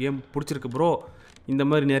மாதிரி கேம் பிடிச்சிருக்கு ப்ரோ, இந்த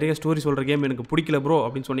மாதிரி நிறைய ஸ்டோரி சொல்கிற கேம் எனக்கு பிடிக்கல ப்ரோ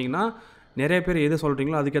அப்படின்னு சொன்னிங்கன்னா, நிறைய பேர் எது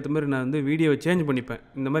சொல்கிறீங்களோ அதுக்கேற்ற மாதிரி நான் வந்து வீடியோவை சேஞ்ச் பண்ணிப்பேன்.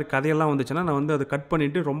 இந்த மாதிரி கதையெல்லாம் வந்துச்சுன்னா நான் வந்து அதை கட்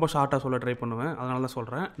பண்ணிவிட்டு ரொம்ப ஷார்ட்டாக சொல்ல ட்ரை பண்ணுவேன். அதனால தான்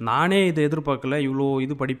சொல்கிறேன். நானே இதை எதிர்பார்க்கல, இவ்வளோ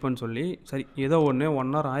இது படிப்பேன்னு சொல்லி. சரி, ஏதோ ஒன்று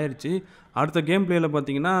 1 hour ஆயிடுச்சு. அடுத்த கேம் பிளேயில்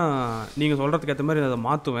பார்த்தீங்கன்னா நீங்கள் சொல்கிறதுக்கு ஏற்ற மாதிரி அதை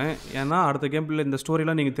மாற்றுவேன். ஏன்னா அடுத்த கேம் பிளேயில் இந்த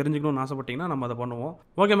ஸ்டோரிலாம் நீங்கள் தெரிஞ்சுக்கணும்னு ஆசைப்பட்டீங்கன்னா நம்ம அதை பண்ணுவோம்.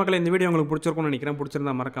 ஓகே மக்களே, இந்த வீடியோ உங்களுக்கு பிடிச்சிருக்கும்னு நினைக்கிறேன்.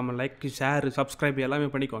 பிடிச்சிருந்தா மறக்காமல் லைக், ஷேர், சப்ஸ்கிரைப் எல்லாமே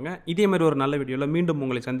பண்ணிக்கோங்க. இதே மாதிரி ஒரு நல்ல வீடியோவில் மீண்டும்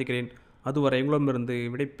உங்களை சந்திக்கிறேன். அதுவரை எங்களிடமிருந்து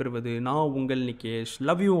விடைபெறுவது நான் உங்கள் Nikesh.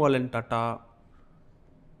 Love you all and tata.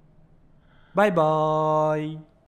 Bye bye.